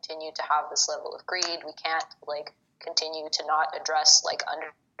continue to have this level of greed. We can't like continue to not address like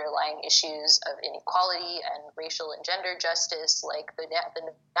underlying issues of inequality and racial and gender justice, like the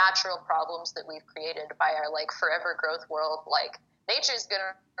natural problems that we've created by our like forever growth world. Like, nature's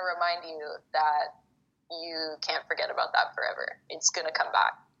gonna remind you that you can't forget about that forever. It's gonna come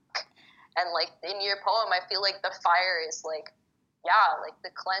back. And like in your poem, I feel like the fire is like, yeah, like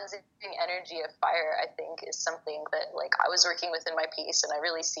the cleansing energy of fire, I think, is something that like I was working with in my piece, and I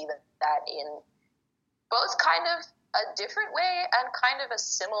really see that in both kind of a different way and kind of a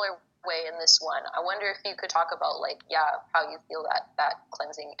similar way in this one. I wonder if you could talk about like, yeah, how you feel that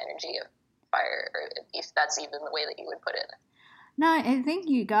cleansing energy of fire, or if that's even the way that you would put it. No, I think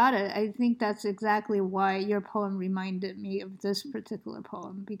you got it. I think that's exactly why your poem reminded me of this particular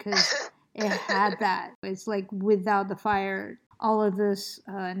poem, because it had that. It's like without the fire, all of this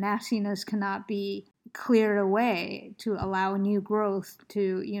nastiness cannot be cleared away to allow new growth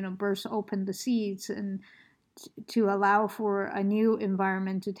to, burst open the seeds and to allow for a new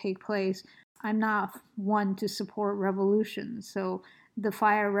environment to take place. I'm not one to support revolution, so the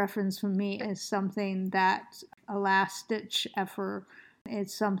fire reference for me is something that a last ditch effort.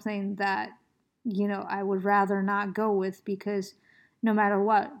 It's something that, I would rather not go with, because no matter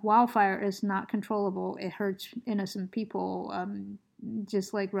what, wildfire is not controllable. It hurts innocent people,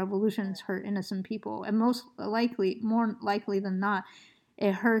 just like revolutions hurt innocent people. And more likely than not,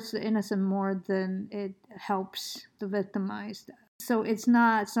 it hurts the innocent more than it helps the victimized. So it's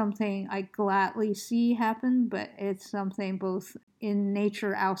not something I gladly see happen, but it's something both in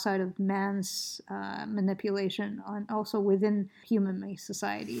nature outside of man's manipulation and also within human-made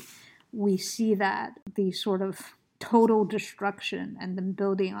society. We see that the sort of total destruction and then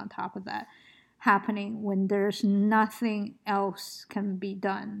building on top of that happening when there's nothing else can be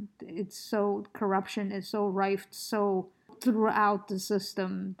done. It's so, corruption is so rife, so throughout the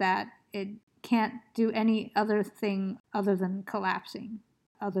system, that it can't do any other thing other than collapsing,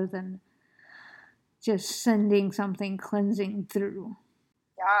 other than just sending something cleansing through.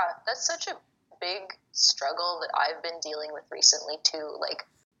 Yeah, that's such a big struggle that I've been dealing with recently too. Like,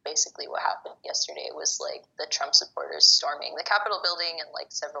 basically what happened yesterday was like the Trump supporters storming the Capitol building and like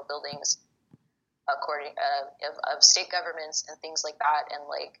several buildings of state governments and things like that. And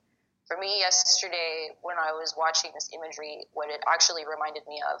like, for me yesterday, when I was watching this imagery, what it actually reminded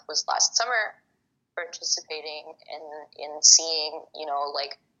me of was last summer participating in seeing,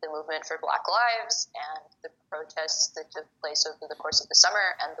 like the movement for Black Lives and the protests that took place over the course of the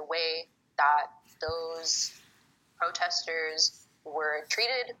summer, and the way that those protesters were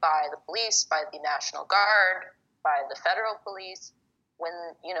treated by the police, by the National Guard, by the federal police, when,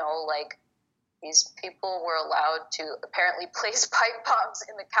 like, these people were allowed to apparently place pipe bombs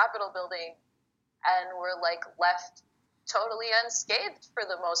in the Capitol building and were like left totally unscathed for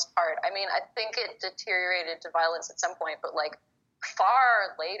the most part. I mean, I think it deteriorated to violence at some point, but like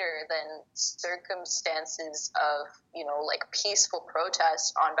far later than circumstances of, like peaceful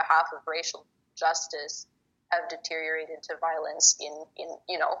protest on behalf of racial justice have deteriorated to violence in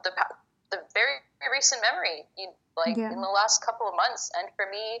the very recent memory, in the last couple of months. And for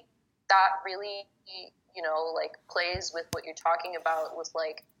me, that really, like plays with what you're talking about with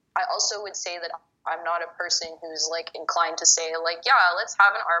like, I also would say that I'm not a person who's like inclined to say like, yeah, let's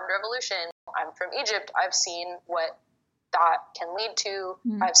have an armed revolution. I'm from Egypt. I've seen what that can lead to.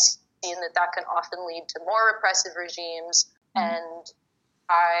 I've seen that can often lead to more repressive regimes. And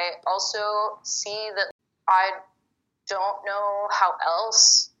I also see that I don't know how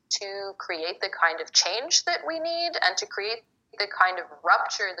else to create the kind of change that we need and to create the kind of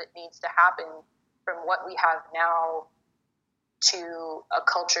rupture that needs to happen from what we have now to a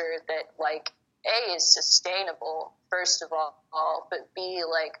culture that like A, is sustainable, first of all, but B,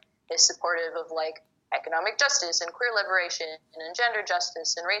 like is supportive of like economic justice and queer liberation and gender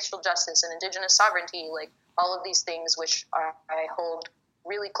justice and racial justice and indigenous sovereignty, like all of these things which I hold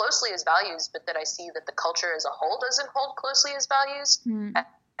really closely as values, but that I see that the culture as a whole doesn't hold closely as values. And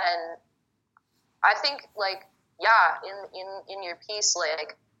I think like, yeah, in your piece,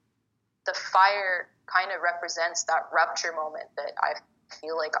 like the fire kind of represents that rupture moment that I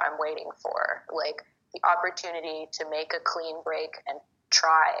feel like I'm waiting for, like the opportunity to make a clean break and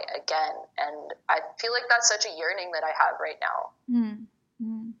try again. And I feel like that's such a yearning that I have right now.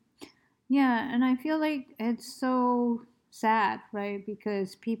 Yeah, and I feel like it's so sad, right?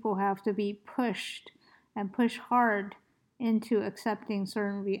 Because people have to be pushed and push hard into accepting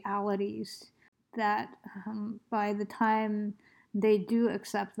certain realities that by the time they do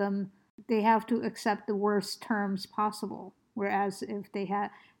accept them, they have to accept the worst terms possible. Whereas if they had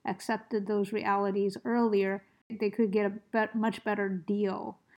accepted those realities earlier, they could get a much better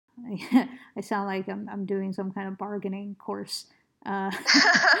deal. I sound like I'm doing some kind of bargaining course. But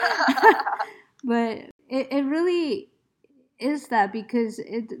it really is that, because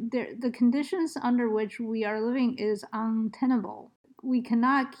the conditions under which we are living is untenable. We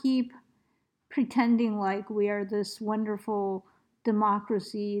cannot keep pretending like we are this wonderful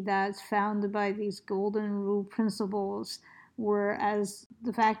democracy that's founded by these golden rule principles, whereas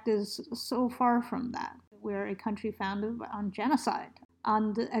the fact is so far from that. We're a country founded on genocide,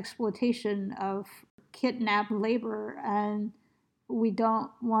 on the exploitation of kidnapped labor, and we don't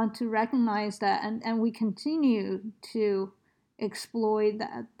want to recognize that, and we continue to exploit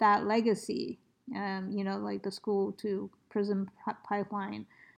that legacy, like the school to prison pipeline.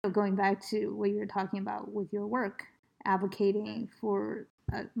 Going back to what you're talking about with your work, advocating for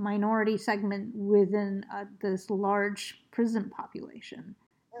a minority segment within this large prison population.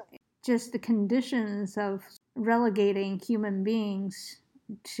 Just the conditions of relegating human beings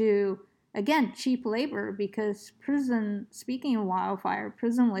to, again, cheap labor, because speaking of wildfire,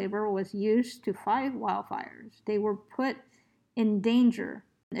 prison labor was used to fight wildfires. They were put in danger.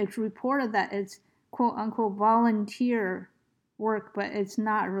 It's reported that it's quote unquote volunteer work, but it's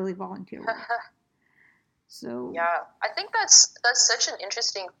not really volunteer work. So yeah, I think that's such an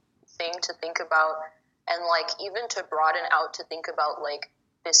interesting thing to think about, and like even to broaden out to think about like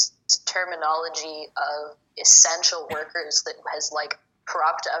this terminology of essential workers that has like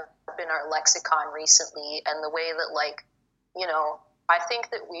cropped up in our lexicon recently, and the way that like, I think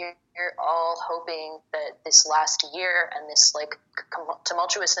that we're all hoping that this last year and this like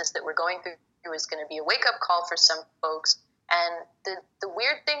tumultuousness that we're going through is going to be a wake-up call for some folks. And the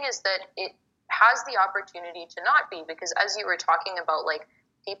weird thing is that it has the opportunity to not be, because as you were talking about, like,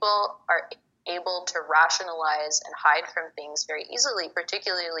 people are able to rationalize and hide from things very easily,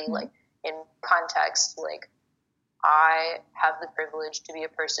 particularly like in context, like, I have the privilege to be a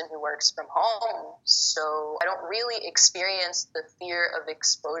person who works from home, so I don't really experience the fear of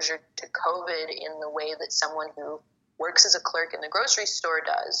exposure to COVID in the way that someone who works as a clerk in the grocery store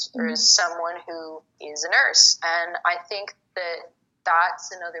does, or as someone who is a nurse. And I think that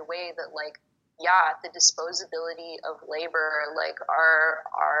that's another way that, like, yeah, the disposability of labor, like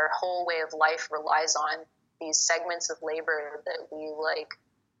our whole way of life relies on these segments of labor that we like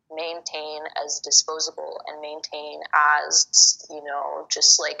maintain as disposable and maintain as,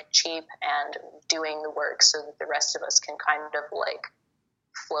 just like cheap and doing the work so that the rest of us can kind of like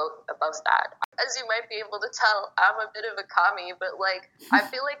float above that. As you might be able to tell, I'm a bit of a commie, but like I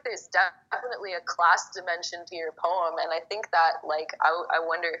feel like there's definitely a class dimension to your poem, and I think that like I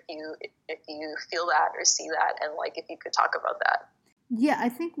wonder if you feel that or see that, and like if you could talk about that. Yeah, I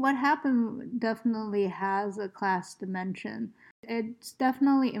think what happened definitely has a class dimension. It's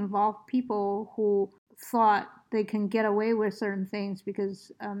definitely involved people who thought they can get away with certain things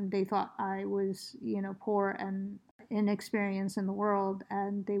because they thought I was, poor and inexperienced in the world,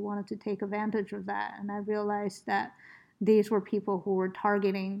 and they wanted to take advantage of that. And I realized that these were people who were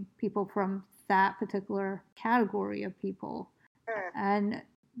targeting people from that particular category of people. And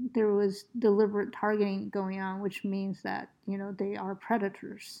there was deliberate targeting going on, which means that, they are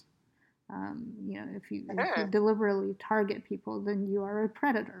predators. If you deliberately target people, then you are a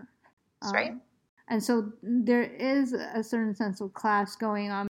predator. That's right. And so there is a certain sense of class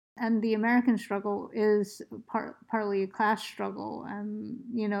going on. And the American struggle is partly a class struggle.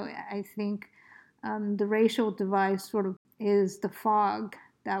 I think the racial divide sort of is the fog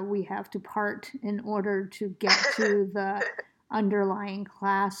that we have to part in order to get to the underlying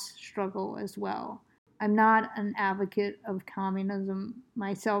class struggle as well. I'm not an advocate of communism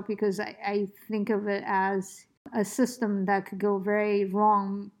myself because I think of it as a system that could go very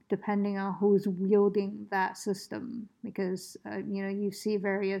wrong depending on who's wielding that system. Because, you see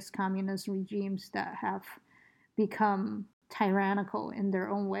various communist regimes that have become tyrannical in their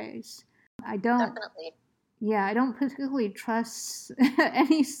own ways. I don't particularly trust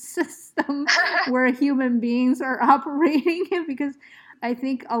any system where human beings are operating it, because I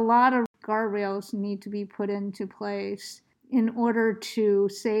think a lot of guardrails need to be put into place in order to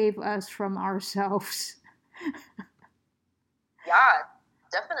save us from ourselves. Yeah,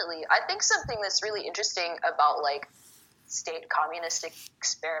 definitely. I think something that's really interesting about like state communist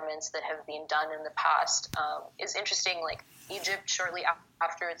experiments that have been done in the past is interesting. Like Egypt, shortly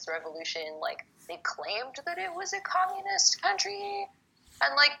after its revolution, like they claimed that it was a communist country,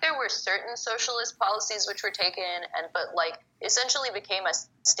 and like there were certain socialist policies which were taken, but like essentially became a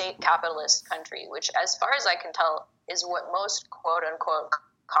state capitalist country, which, as far as I can tell, is what most quote unquote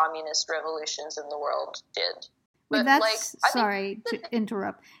communist revolutions in the world did. But sorry to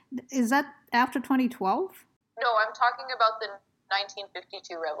interrupt. Is that after 2012? No, I'm talking about the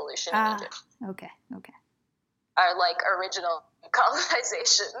 1952 revolution in Egypt. Okay. Our like original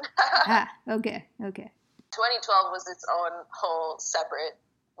colonization. Okay. 2012 was its own whole separate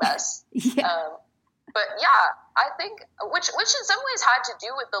mess. Yeah. But yeah, I think which in some ways had to do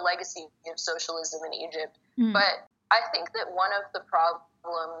with the legacy of socialism in Egypt. But I think that one of the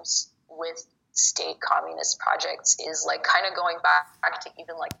problems with state communist projects is like kind of going back to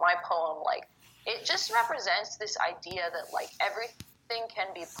even like my poem, like it just represents this idea that like everything can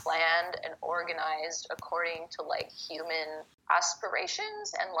be planned and organized according to like human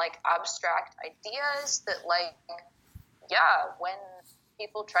aspirations and like abstract ideas that like, yeah, when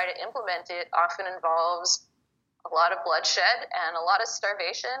people try to implement it, often involves a lot of bloodshed and a lot of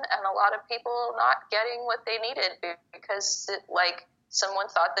starvation and a lot of people not getting what they needed because it, like someone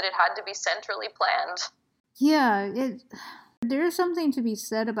thought that it had to be centrally planned. Yeah, there's something to be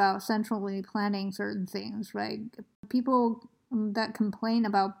said about centrally planning certain things, right? People that complain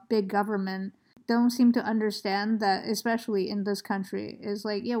about big government don't seem to understand that, especially in this country, is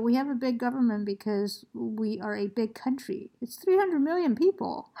like, yeah, we have a big government because we are a big country. It's 300 million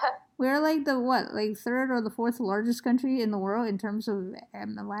people. We're like the third or the fourth largest country in the world in terms of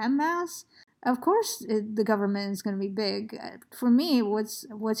land mass. Of course, the government is going to be big. For me,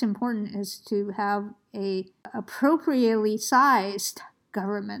 what's important is to have a appropriately sized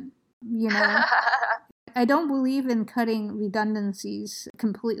government. You know, I don't believe in cutting redundancies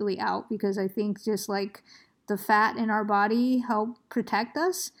completely out because I think just like the fat in our body help protect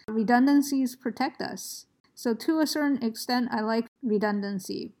us, redundancies protect us. So to a certain extent, I like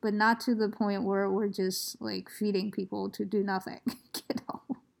redundancy, but not to the point where we're just like feeding people to do nothing. You know.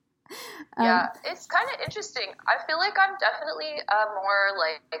 Yeah, it's kind of interesting. I feel like I'm definitely a more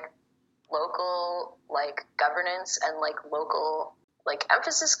like local like governance and like local like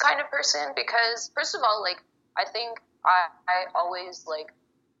emphasis kind of person because first of all, like I think I always like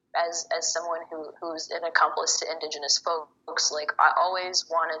as someone who's an accomplice to Indigenous folks, like I always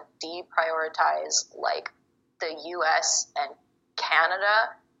want to deprioritize like the U.S. and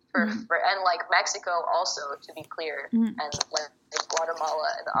Canada for and like Mexico also, to be clear, and like Guatemala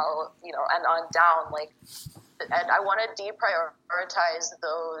and all, you know, and on down, like, and I want to deprioritize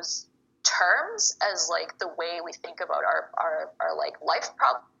those terms as like the way we think about our like life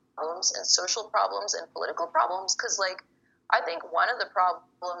problems and social problems and political problems, because like I think one of the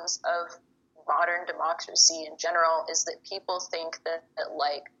problems of modern democracy in general is that people think that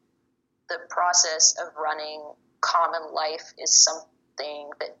like the process of running common life is something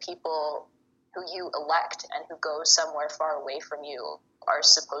that people who you elect and who go somewhere far away from you are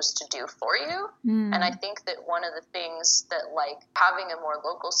supposed to do for you. And I think that one of the things that like having a more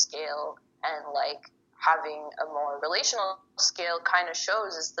local scale and like having a more relational scale kind of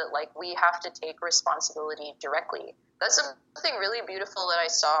shows is that like we have to take responsibility directly. That's something really beautiful that I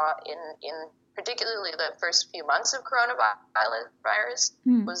saw in particularly the first few months of coronavirus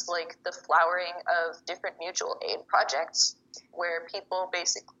was like the flowering of different mutual aid projects where people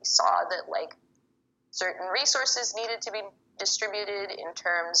basically saw that like certain resources needed to be distributed in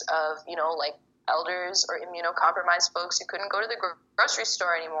terms of, you know, like elders or immunocompromised folks who couldn't go to the grocery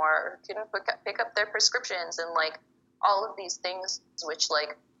store anymore or couldn't pick up their prescriptions and like all of these things which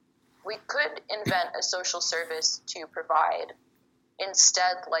like we could invent a social service to provide.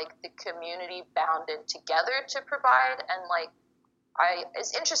 Instead, like the community bounded together to provide, and like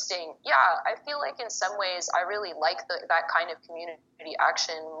it's interesting. Yeah, I feel like in some ways I really like that kind of community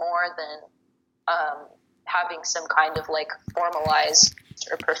action more than having some kind of like formalized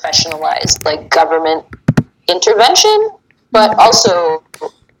or professionalized like government intervention. But also,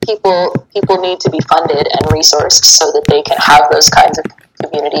 people need to be funded and resourced so that they can have those kinds of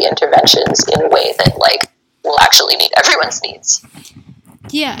community interventions in a way that like will actually meet everyone's needs.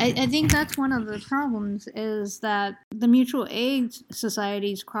 Yeah, I think that's one of the problems is that the mutual aid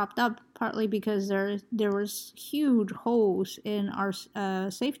societies cropped up partly because there was huge holes in our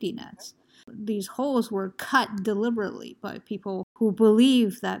safety nets. These holes were cut deliberately by people who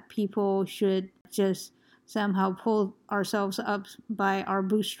believe that people should just somehow pull ourselves up by our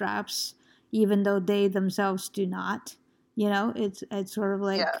bootstraps, even though they themselves do not. You know, it's sort of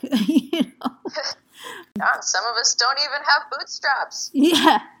like, you know. Yeah, some of us don't even have bootstraps.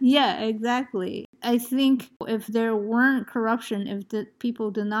 Yeah, exactly. I think if there weren't corruption, if the people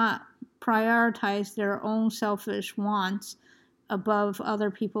did not prioritize their own selfish wants above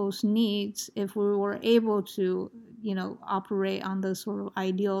other people's needs, if we were able to, you know, operate on this sort of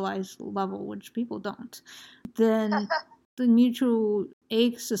idealized level, which people don't, then the mutual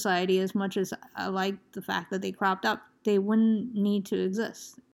aid society, as much as I like the fact that they cropped up, they wouldn't need to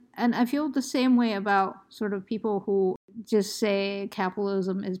exist. And I feel the same way about sort of people who just say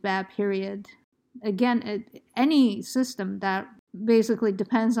capitalism is bad, period. Again, any system that basically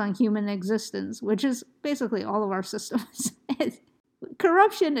depends on human existence, which is basically all of our systems,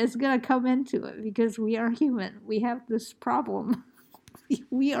 corruption is going to come into it because we are human. We have this problem.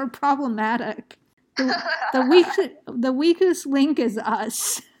 We are problematic. The weakest link is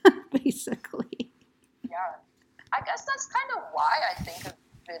us, basically. Yeah. I guess that's kind of why I think of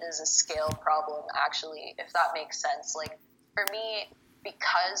it as a scale problem, actually, if that makes sense. Like, for me,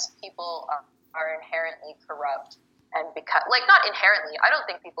 because people are inherently corrupt, and because, like, not inherently, I don't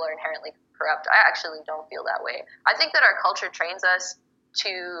think people are inherently corrupt. I actually don't feel that way. I think that our culture trains us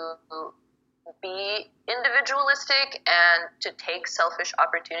to be individualistic and to take selfish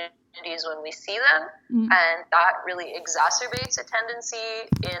opportunities when we see them, and that really exacerbates a tendency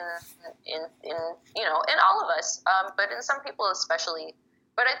in in all of us, but in some people especially.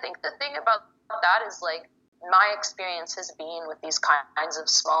 But I think the thing about that is, like, my experience has been with these kinds of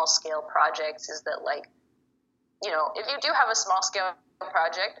small scale projects is that, like, if you do have a small scale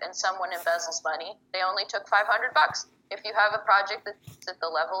project and someone embezzles money, they only took $500. If you have a project that's at the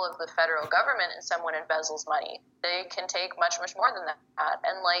level of the federal government and someone embezzles money, they can take much, much more than that.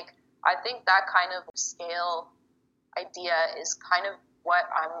 And, like, I think that kind of scale idea is kind of what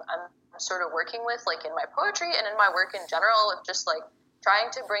I'm sort of working with, like, in my poetry and in my work in general, of just, like, trying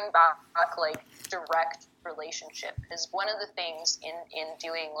to bring back like, direct relationship. Because one of the things in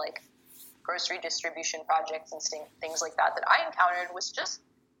doing, like, grocery distribution projects and things like that I encountered was just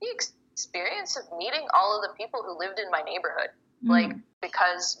the experience of meeting all of the people who lived in my neighborhood. Like,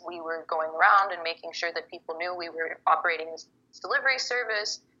 because we were going around and making sure that people knew we were operating this delivery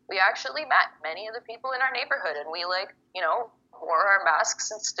service, we actually met many of the people in our neighborhood, and we, like, wore our masks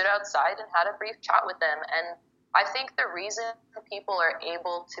and stood outside and had a brief chat with them. And I think the reason people are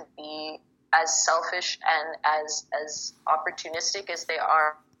able to be as selfish and as opportunistic as they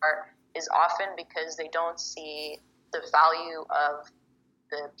are is often because they don't see the value of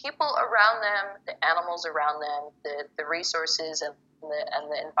the people around them, the animals around them, the resources and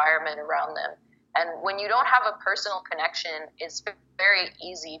the environment around them. And when you don't have a personal connection, it's very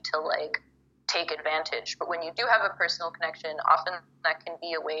easy to, like, take advantage. But when you do have a personal connection, often that can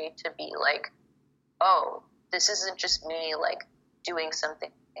be a way to be like, oh, this isn't just me, like, doing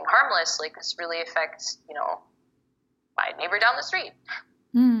something harmless. Like, this really affects, my neighbor down the street.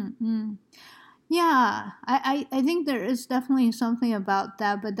 Mm-hmm. Yeah, I think there is definitely something about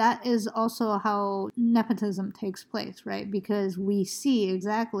that, but that is also how nepotism takes place, right? Because we see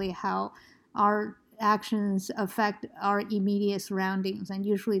exactly how our actions affect our immediate surroundings, and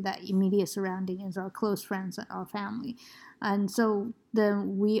usually that immediate surrounding is our close friends and our family. And so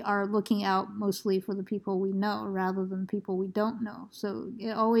then we are looking out mostly for the people we know rather than people we don't know. So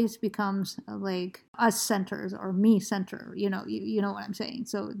it always becomes like us centered or me centered, you know what I'm saying?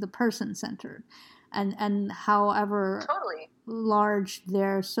 So the person centered. And however Totally. large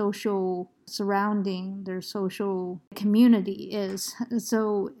their social surrounding, their social community is.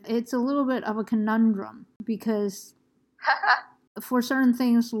 So it's a little bit of a conundrum because for certain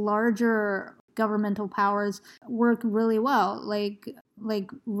things, larger governmental powers work really well, like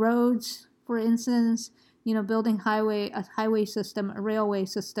roads, for instance. Building a highway system, a railway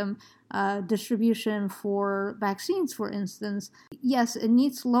system, distribution for vaccines, for instance. Yes, it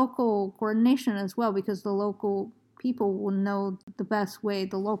needs local coordination as well, because the local people will know the best way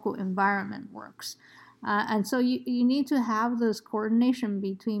the local environment works. And so you need to have this coordination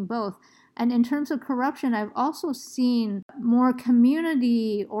between both. And in terms of corruption, I've also seen more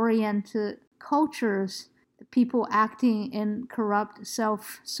community-oriented cultures, people acting in corrupt,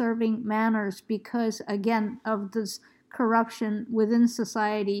 self-serving manners because, again, of this corruption within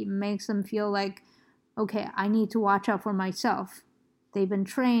society makes them feel like, okay, I need to watch out for myself. They've been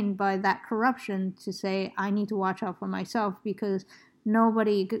trained by that corruption to say, I need to watch out for myself because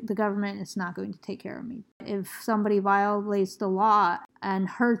the government is not going to take care of me. If somebody violates the law and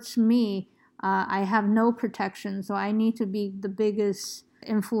hurts me, I have no protection, so I need to be the biggest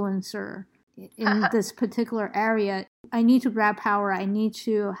influencer in this particular area. I need to grab power. I need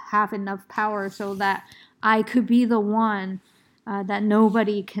to have enough power so that I could be the one that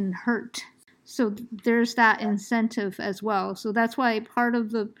nobody can hurt. So there's that incentive as well. So that's why part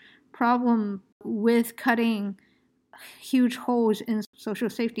of the problem with cutting huge holes in social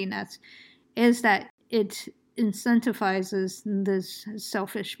safety nets is that it incentivizes this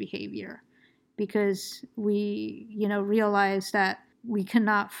selfish behavior, because we realize that we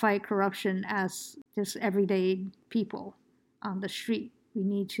cannot fight corruption as just everyday people on the street. We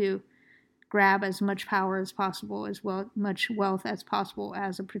need to grab as much power as possible, as much wealth as possible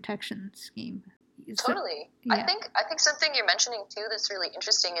as a protection scheme. Totally. Yeah. I think something you're mentioning too that's really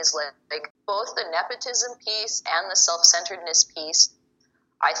interesting is like both the nepotism piece and the self-centeredness piece,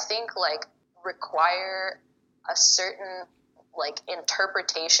 I think, like, require a certain, like,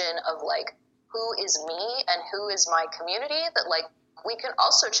 interpretation of, like, who is me and who is my community that, like, we can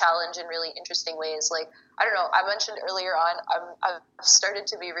also challenge in really interesting ways. Like, I don't know, I mentioned earlier on, I've started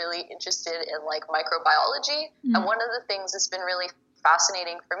to be really interested in like microbiology. And one of the things that's been really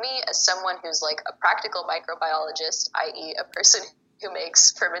fascinating for me as someone who's like a practical microbiologist, i.e. a person who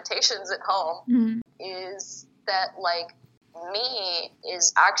makes fermentations at home, is that like me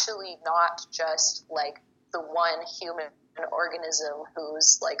is actually not just like the one human organism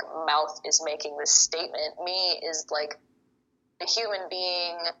whose like mouth is making this statement. Me is like a human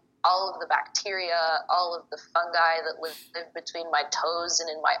being, all of the bacteria, all of the fungi that live between my toes and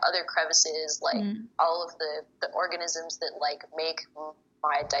in my other crevices, like all of the organisms that like make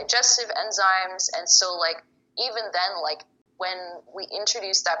my digestive enzymes. And so like even then, like when we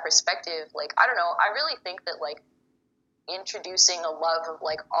introduce that perspective, like I don't know, I really think that like introducing a love of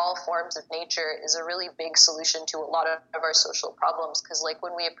like all forms of nature is a really big solution to a lot of our social problems, because like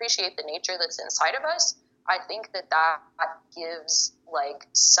when we appreciate the nature that's inside of us, I think that gives like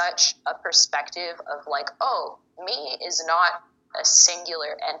such a perspective of like, oh, me is not a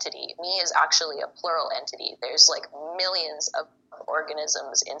singular entity. Me is actually a plural entity. There's like millions of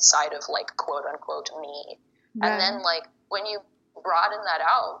organisms inside of like quote unquote me. Right. And then like when you broaden that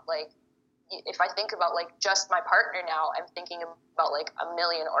out, like if I think about like just my partner now, I'm thinking about like a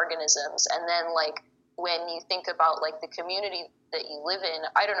million organisms. And then like when you think about like the community that you live in,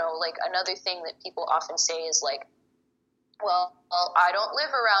 I don't know, like another thing that people often say is like, well, I don't live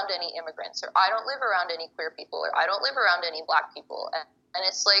around any immigrants, or I don't live around any queer people, or I don't live around any black people. And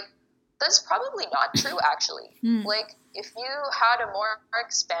it's like, that's probably not true, actually. Like, if you had a more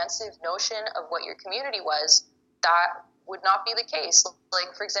expansive notion of what your community was, that would not be the case.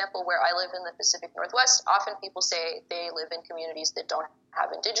 Like, for example, where I live in the Pacific Northwest, often people say they live in communities that don't have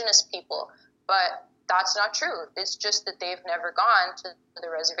Indigenous people, but that's not true. It's just that they've never gone to the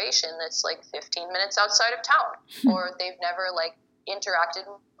reservation that's like 15 minutes outside of town, or they've never like interacted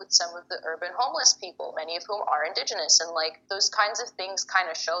with some of the urban homeless people, many of whom are Indigenous. And like those kinds of things kind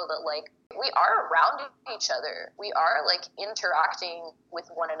of show that like we are around each other. We are like interacting with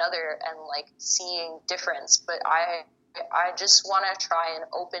one another and like seeing difference. But I just want to try and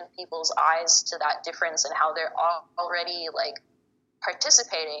open people's eyes to that difference and how they're already like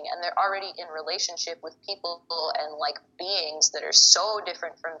participating, and they're already in relationship with people and like beings that are so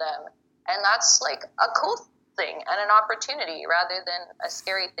different from them. And that's like a cool thing and an opportunity rather than a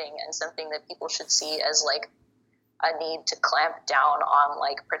scary thing, and something that people should see as like a need to clamp down on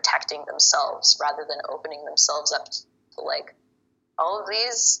like protecting themselves rather than opening themselves up to like all of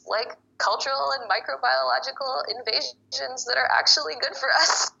these like cultural and microbiological invasions that are actually good for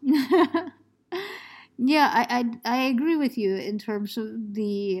us. Yeah, I agree with you in terms of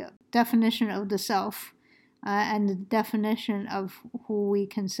the definition of the self and the definition of who we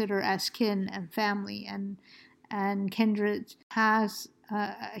consider as kin and family and kindred has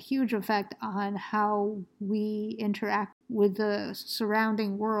a huge effect on how we interact with the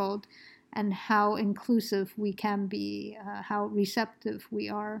surrounding world and how inclusive we can be, how receptive we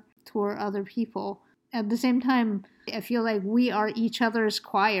are toward other people. At the same time, I feel like we are each other's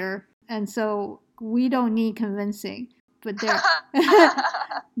choir, and so we don't need convincing, but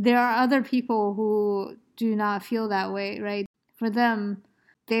there are other people who do not feel that way, right? For them,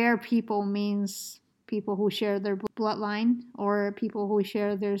 their people means people who share their bloodline or people who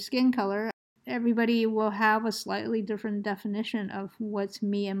share their skin color. Everybody will have a slightly different definition of what's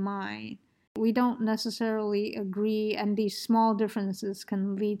me and mine. We don't necessarily agree, and these small differences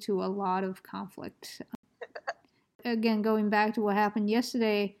can lead to a lot of conflict. Again, going back to what happened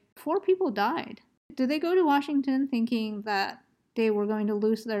yesterday, 4 people died. Did they go to Washington thinking that they were going to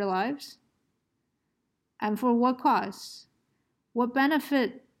lose their lives? And for what cause? What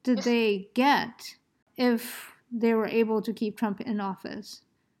benefit did they get if they were able to keep Trump in office?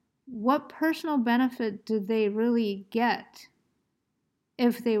 What personal benefit did they really get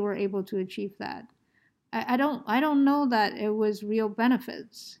if they were able to achieve that? I don't know that it was real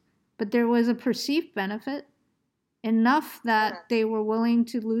benefits, but there was a perceived benefit, enough that they were willing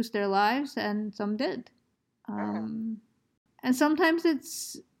to lose their lives, and some did. And sometimes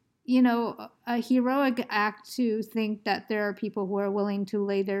it's, a heroic act to think that there are people who are willing to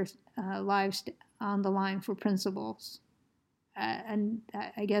lay their lives on the line for principles. And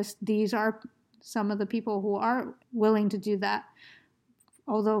I guess these are some of the people who are willing to do that.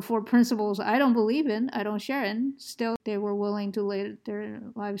 Although for principles I don't believe in, I don't share in, still they were willing to lay their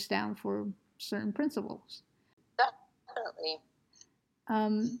lives down for certain principles. Definitely.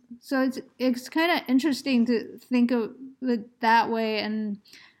 So it's kind of interesting to think of it that way, and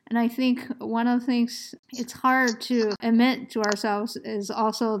I think one of the things it's hard to admit to ourselves is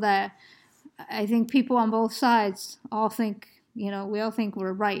also that I think people on both sides all think We all think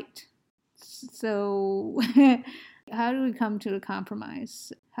we're right. So how do we come to a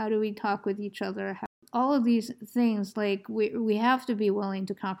compromise? How do we talk with each other? All of these things, like we have to be willing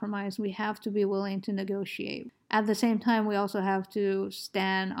to compromise. We have to be willing to negotiate. At the same time, we also have to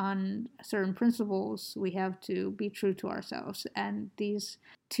stand on certain principles. We have to be true to ourselves. And these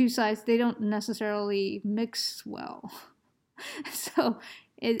two sides, they don't necessarily mix well. So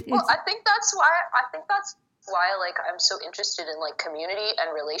it's... Well, I think that's why like I'm so interested in like community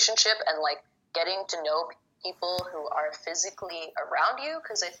and relationship and like getting to know people who are physically around you,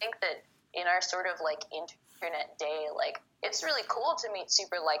 because I think that in our sort of like internet day, like it's really cool to meet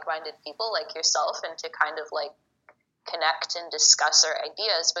super like-minded people like yourself and to kind of like connect and discuss our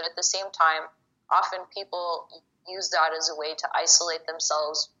ideas. But at the same time, often people use that as a way to isolate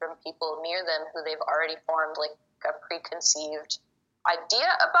themselves from people near them who they've already formed like a preconceived idea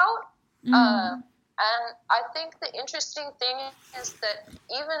about. And I think the interesting thing is that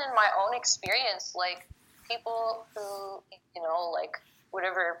even in my own experience, like people who, like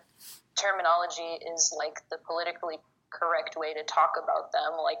whatever terminology is like the politically correct way to talk about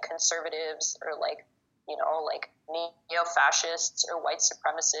them, like conservatives or like, like neo-fascists or white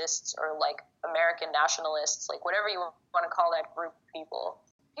supremacists or like American nationalists, like whatever you want to call that group of people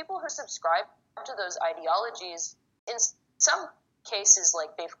who subscribe to those ideologies, in some cases,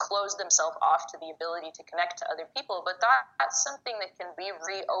 like they've closed themselves off to the ability to connect to other people, but that's something that can be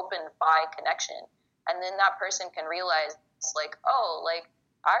reopened by connection. And then that person can realize like, oh, like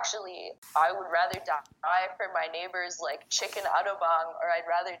actually I would rather die for my neighbor's like chicken adobang, or I'd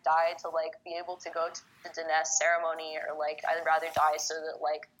rather die to like be able to go to the Dinesh ceremony, or like I'd rather die so that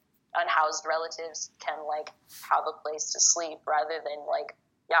like unhoused relatives can like have a place to sleep, rather than like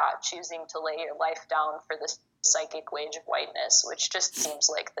choosing to lay your life down for this psychic wage of whiteness, which just seems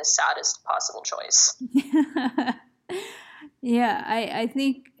like the saddest possible choice. Yeah, I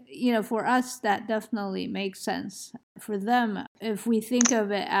think, for us, that definitely makes sense. For them, if we think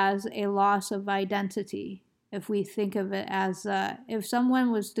of it as a loss of identity, if we think of it as if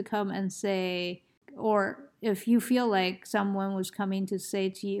someone was to come and say, or if you feel like someone was coming to say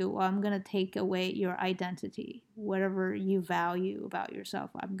to you, well, I'm going to take away your identity, whatever you value about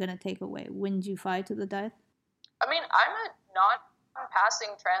yourself, I'm going to take away. Wouldn't you fight to the death? I mean, I'm a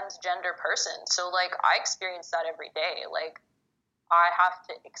non-passing transgender person, so like I experience that every day. Like I have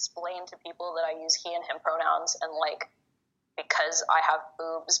to explain to people that I use he and him pronouns, and like because I have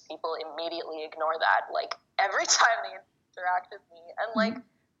boobs, people immediately ignore that like every time they interact with me. And like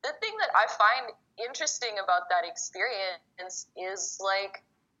the thing that I find interesting about that experience is like,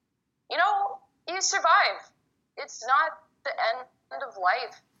 you survive. It's not the end of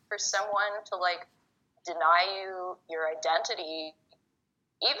life for someone to like deny you your identity,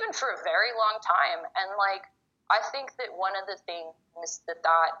 even for a very long time. And like I think that one of the things that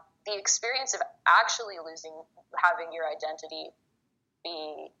the experience of actually having your identity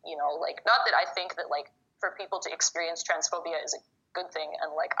be, like, not that I think that like for people to experience transphobia is a good thing,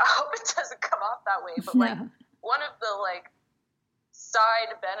 and like I hope it doesn't come off that way, but like one of the like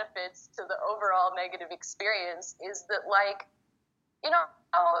side benefits to the overall negative experience is that like,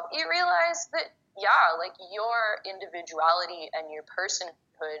 you realize that like your individuality and your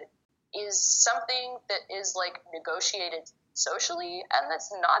personhood is something that is like negotiated socially, and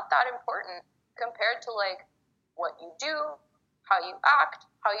that's not that important compared to like what you do, how you act,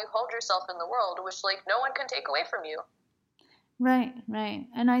 how you hold yourself in the world, which like no one can take away from you. Right.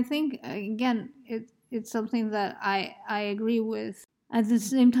 And I think again, it's something that I agree with. At the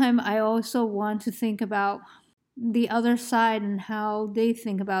same time, I also want to think about the other side and how they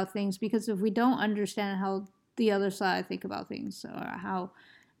think about things, because if we don't understand how the other side think about things, or how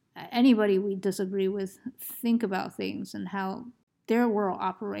anybody we disagree with think about things and how their world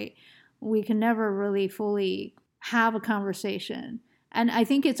operate, we can never really fully have a conversation. And I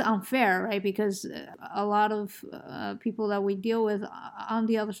think it's unfair, right? Because a lot of people that we deal with on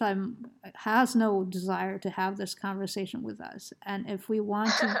the other side has no desire to have this conversation with us. And if we want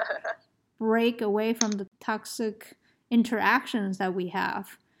to break away from the toxic interactions that we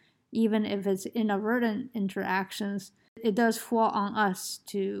have, even if it's inadvertent interactions, it does fall on us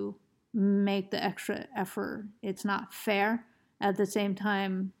to make the extra effort. It's not fair. At the same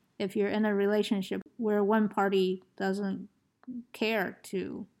time, if you're in a relationship where one party doesn't care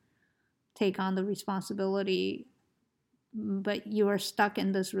to take on the responsibility, but you are stuck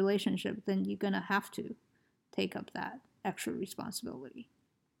in this relationship, then you're going to have to take up that extra responsibility,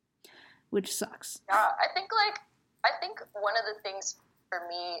 which sucks. Yeah, I think one of the things for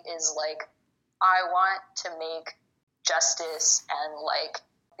me is like, I want to make justice and like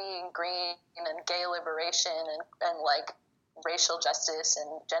being green and gay liberation and like racial justice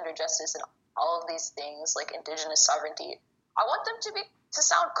and gender justice and all of these things, like indigenous sovereignty, I want them to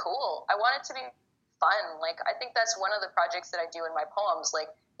sound cool. I want it to be fun. Like, I think that's one of the projects that I do in my poems. Like,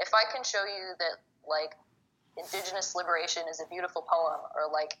 if I can show you that, like, indigenous liberation is a beautiful poem,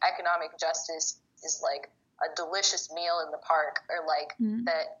 or like economic justice is like a delicious meal in the park, or like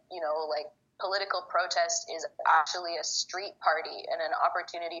that, like political protest is actually a street party and an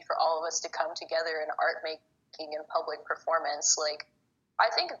opportunity for all of us to come together in art making and public performance, like, I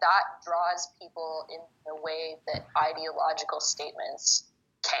think that draws people in a way that ideological statements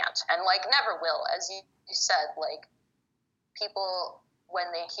can't, and like never will. As you said, like, people, when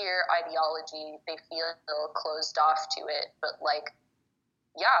they hear ideology, they feel closed off to it. But like,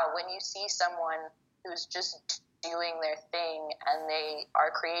 yeah, when you see someone who's just doing their thing and they are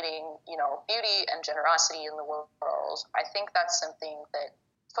creating, beauty and generosity in the world, I think that's something that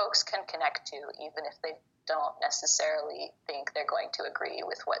folks can connect to, even if they don't necessarily think they're going to agree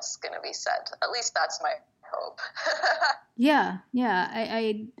with what's going to be said. At least that's my hope. Yeah,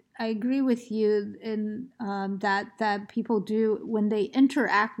 I agree with you in that people do when they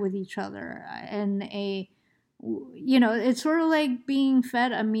interact with each other in a, it's sort of like being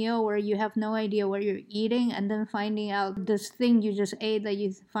fed a meal where you have no idea what you're eating, and then finding out this thing you just ate that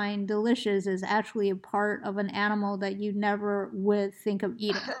you find delicious is actually a part of an animal that you never would think of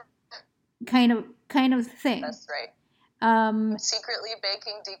eating. kind of thing. That's right. Secretly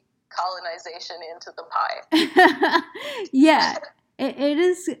baking decolonization into the pie. Yeah, it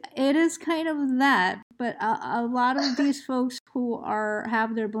is kind of that. But a lot of these folks who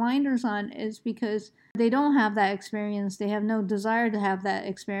have their blinders on is because they don't have that experience. They have no desire to have that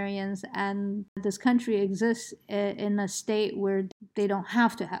experience, and this country exists in a state where they don't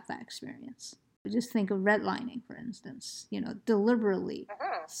have to have that experience. Just think of redlining, for instance, deliberately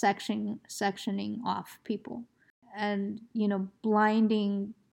sectioning off people and,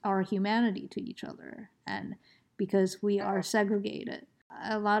 blinding our humanity to each other. And because we are segregated,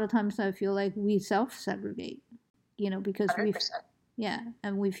 a lot of times I feel like we self-segregate, because 100%.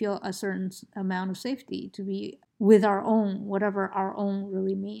 And we feel a certain amount of safety to be with our own, whatever our own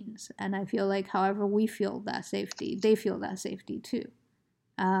really means. And I feel like however we feel that safety, they feel that safety too.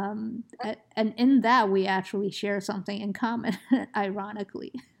 And in that, we actually share something in common,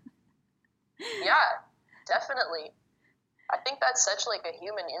 ironically. Yeah, definitely. I think that's such like a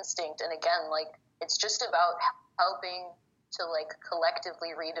human instinct. And again, like, it's just about helping to like collectively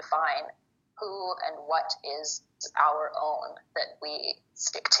redefine who and what is our own that we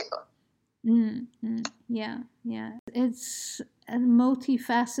stick to. Yeah. It's a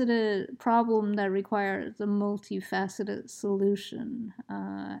multifaceted problem that requires a multifaceted solution.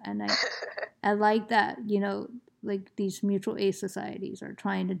 And I like that, like these mutual aid societies are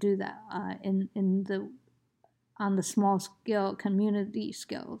trying to do that on the small scale, community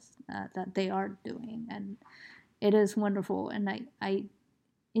skills that they are doing. And it is wonderful. And I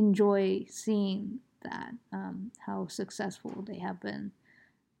enjoy seeing that, how successful they have been.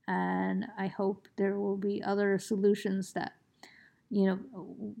 And I hope there will be other solutions that,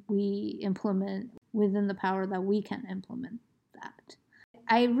 we implement within the power that we can implement that.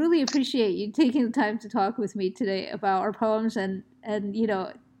 I really appreciate you taking the time to talk with me today about our poems and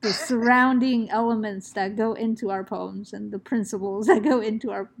the surrounding elements that go into our poems and the principles that go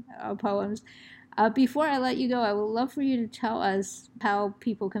into our poems. Before I let you go, I would love for you to tell us how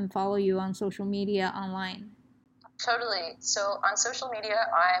people can follow you on social media online. Totally. So on social media,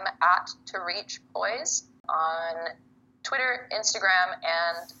 I'm at To Reach Poise on Twitter, Instagram,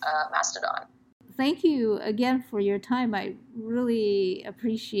 and Mastodon. Thank you again for your time. I really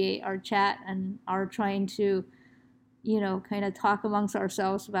appreciate our chat and our trying to, kind of talk amongst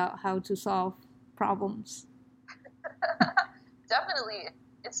ourselves about how to solve problems. Definitely.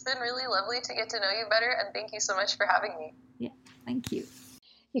 It's been really lovely to get to know you better, and thank you so much for having me. Yeah, thank you.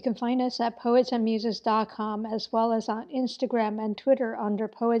 You can find us at poetsandmuses.com, as well as on Instagram and Twitter under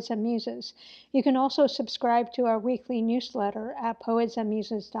Poets and Muses. You can also subscribe to our weekly newsletter at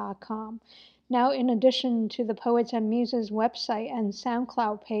poetsandmuses.com. Now, in addition to the Poets and Muses website and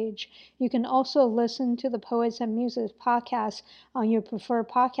SoundCloud page, you can also listen to the Poets and Muses podcast on your preferred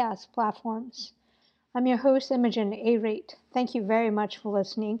podcast platforms. I'm your host, Imogen A-Rate. Thank you very much for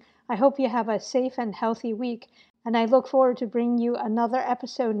listening. I hope you have a safe and healthy week, and I look forward to bringing you another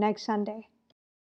episode next Sunday.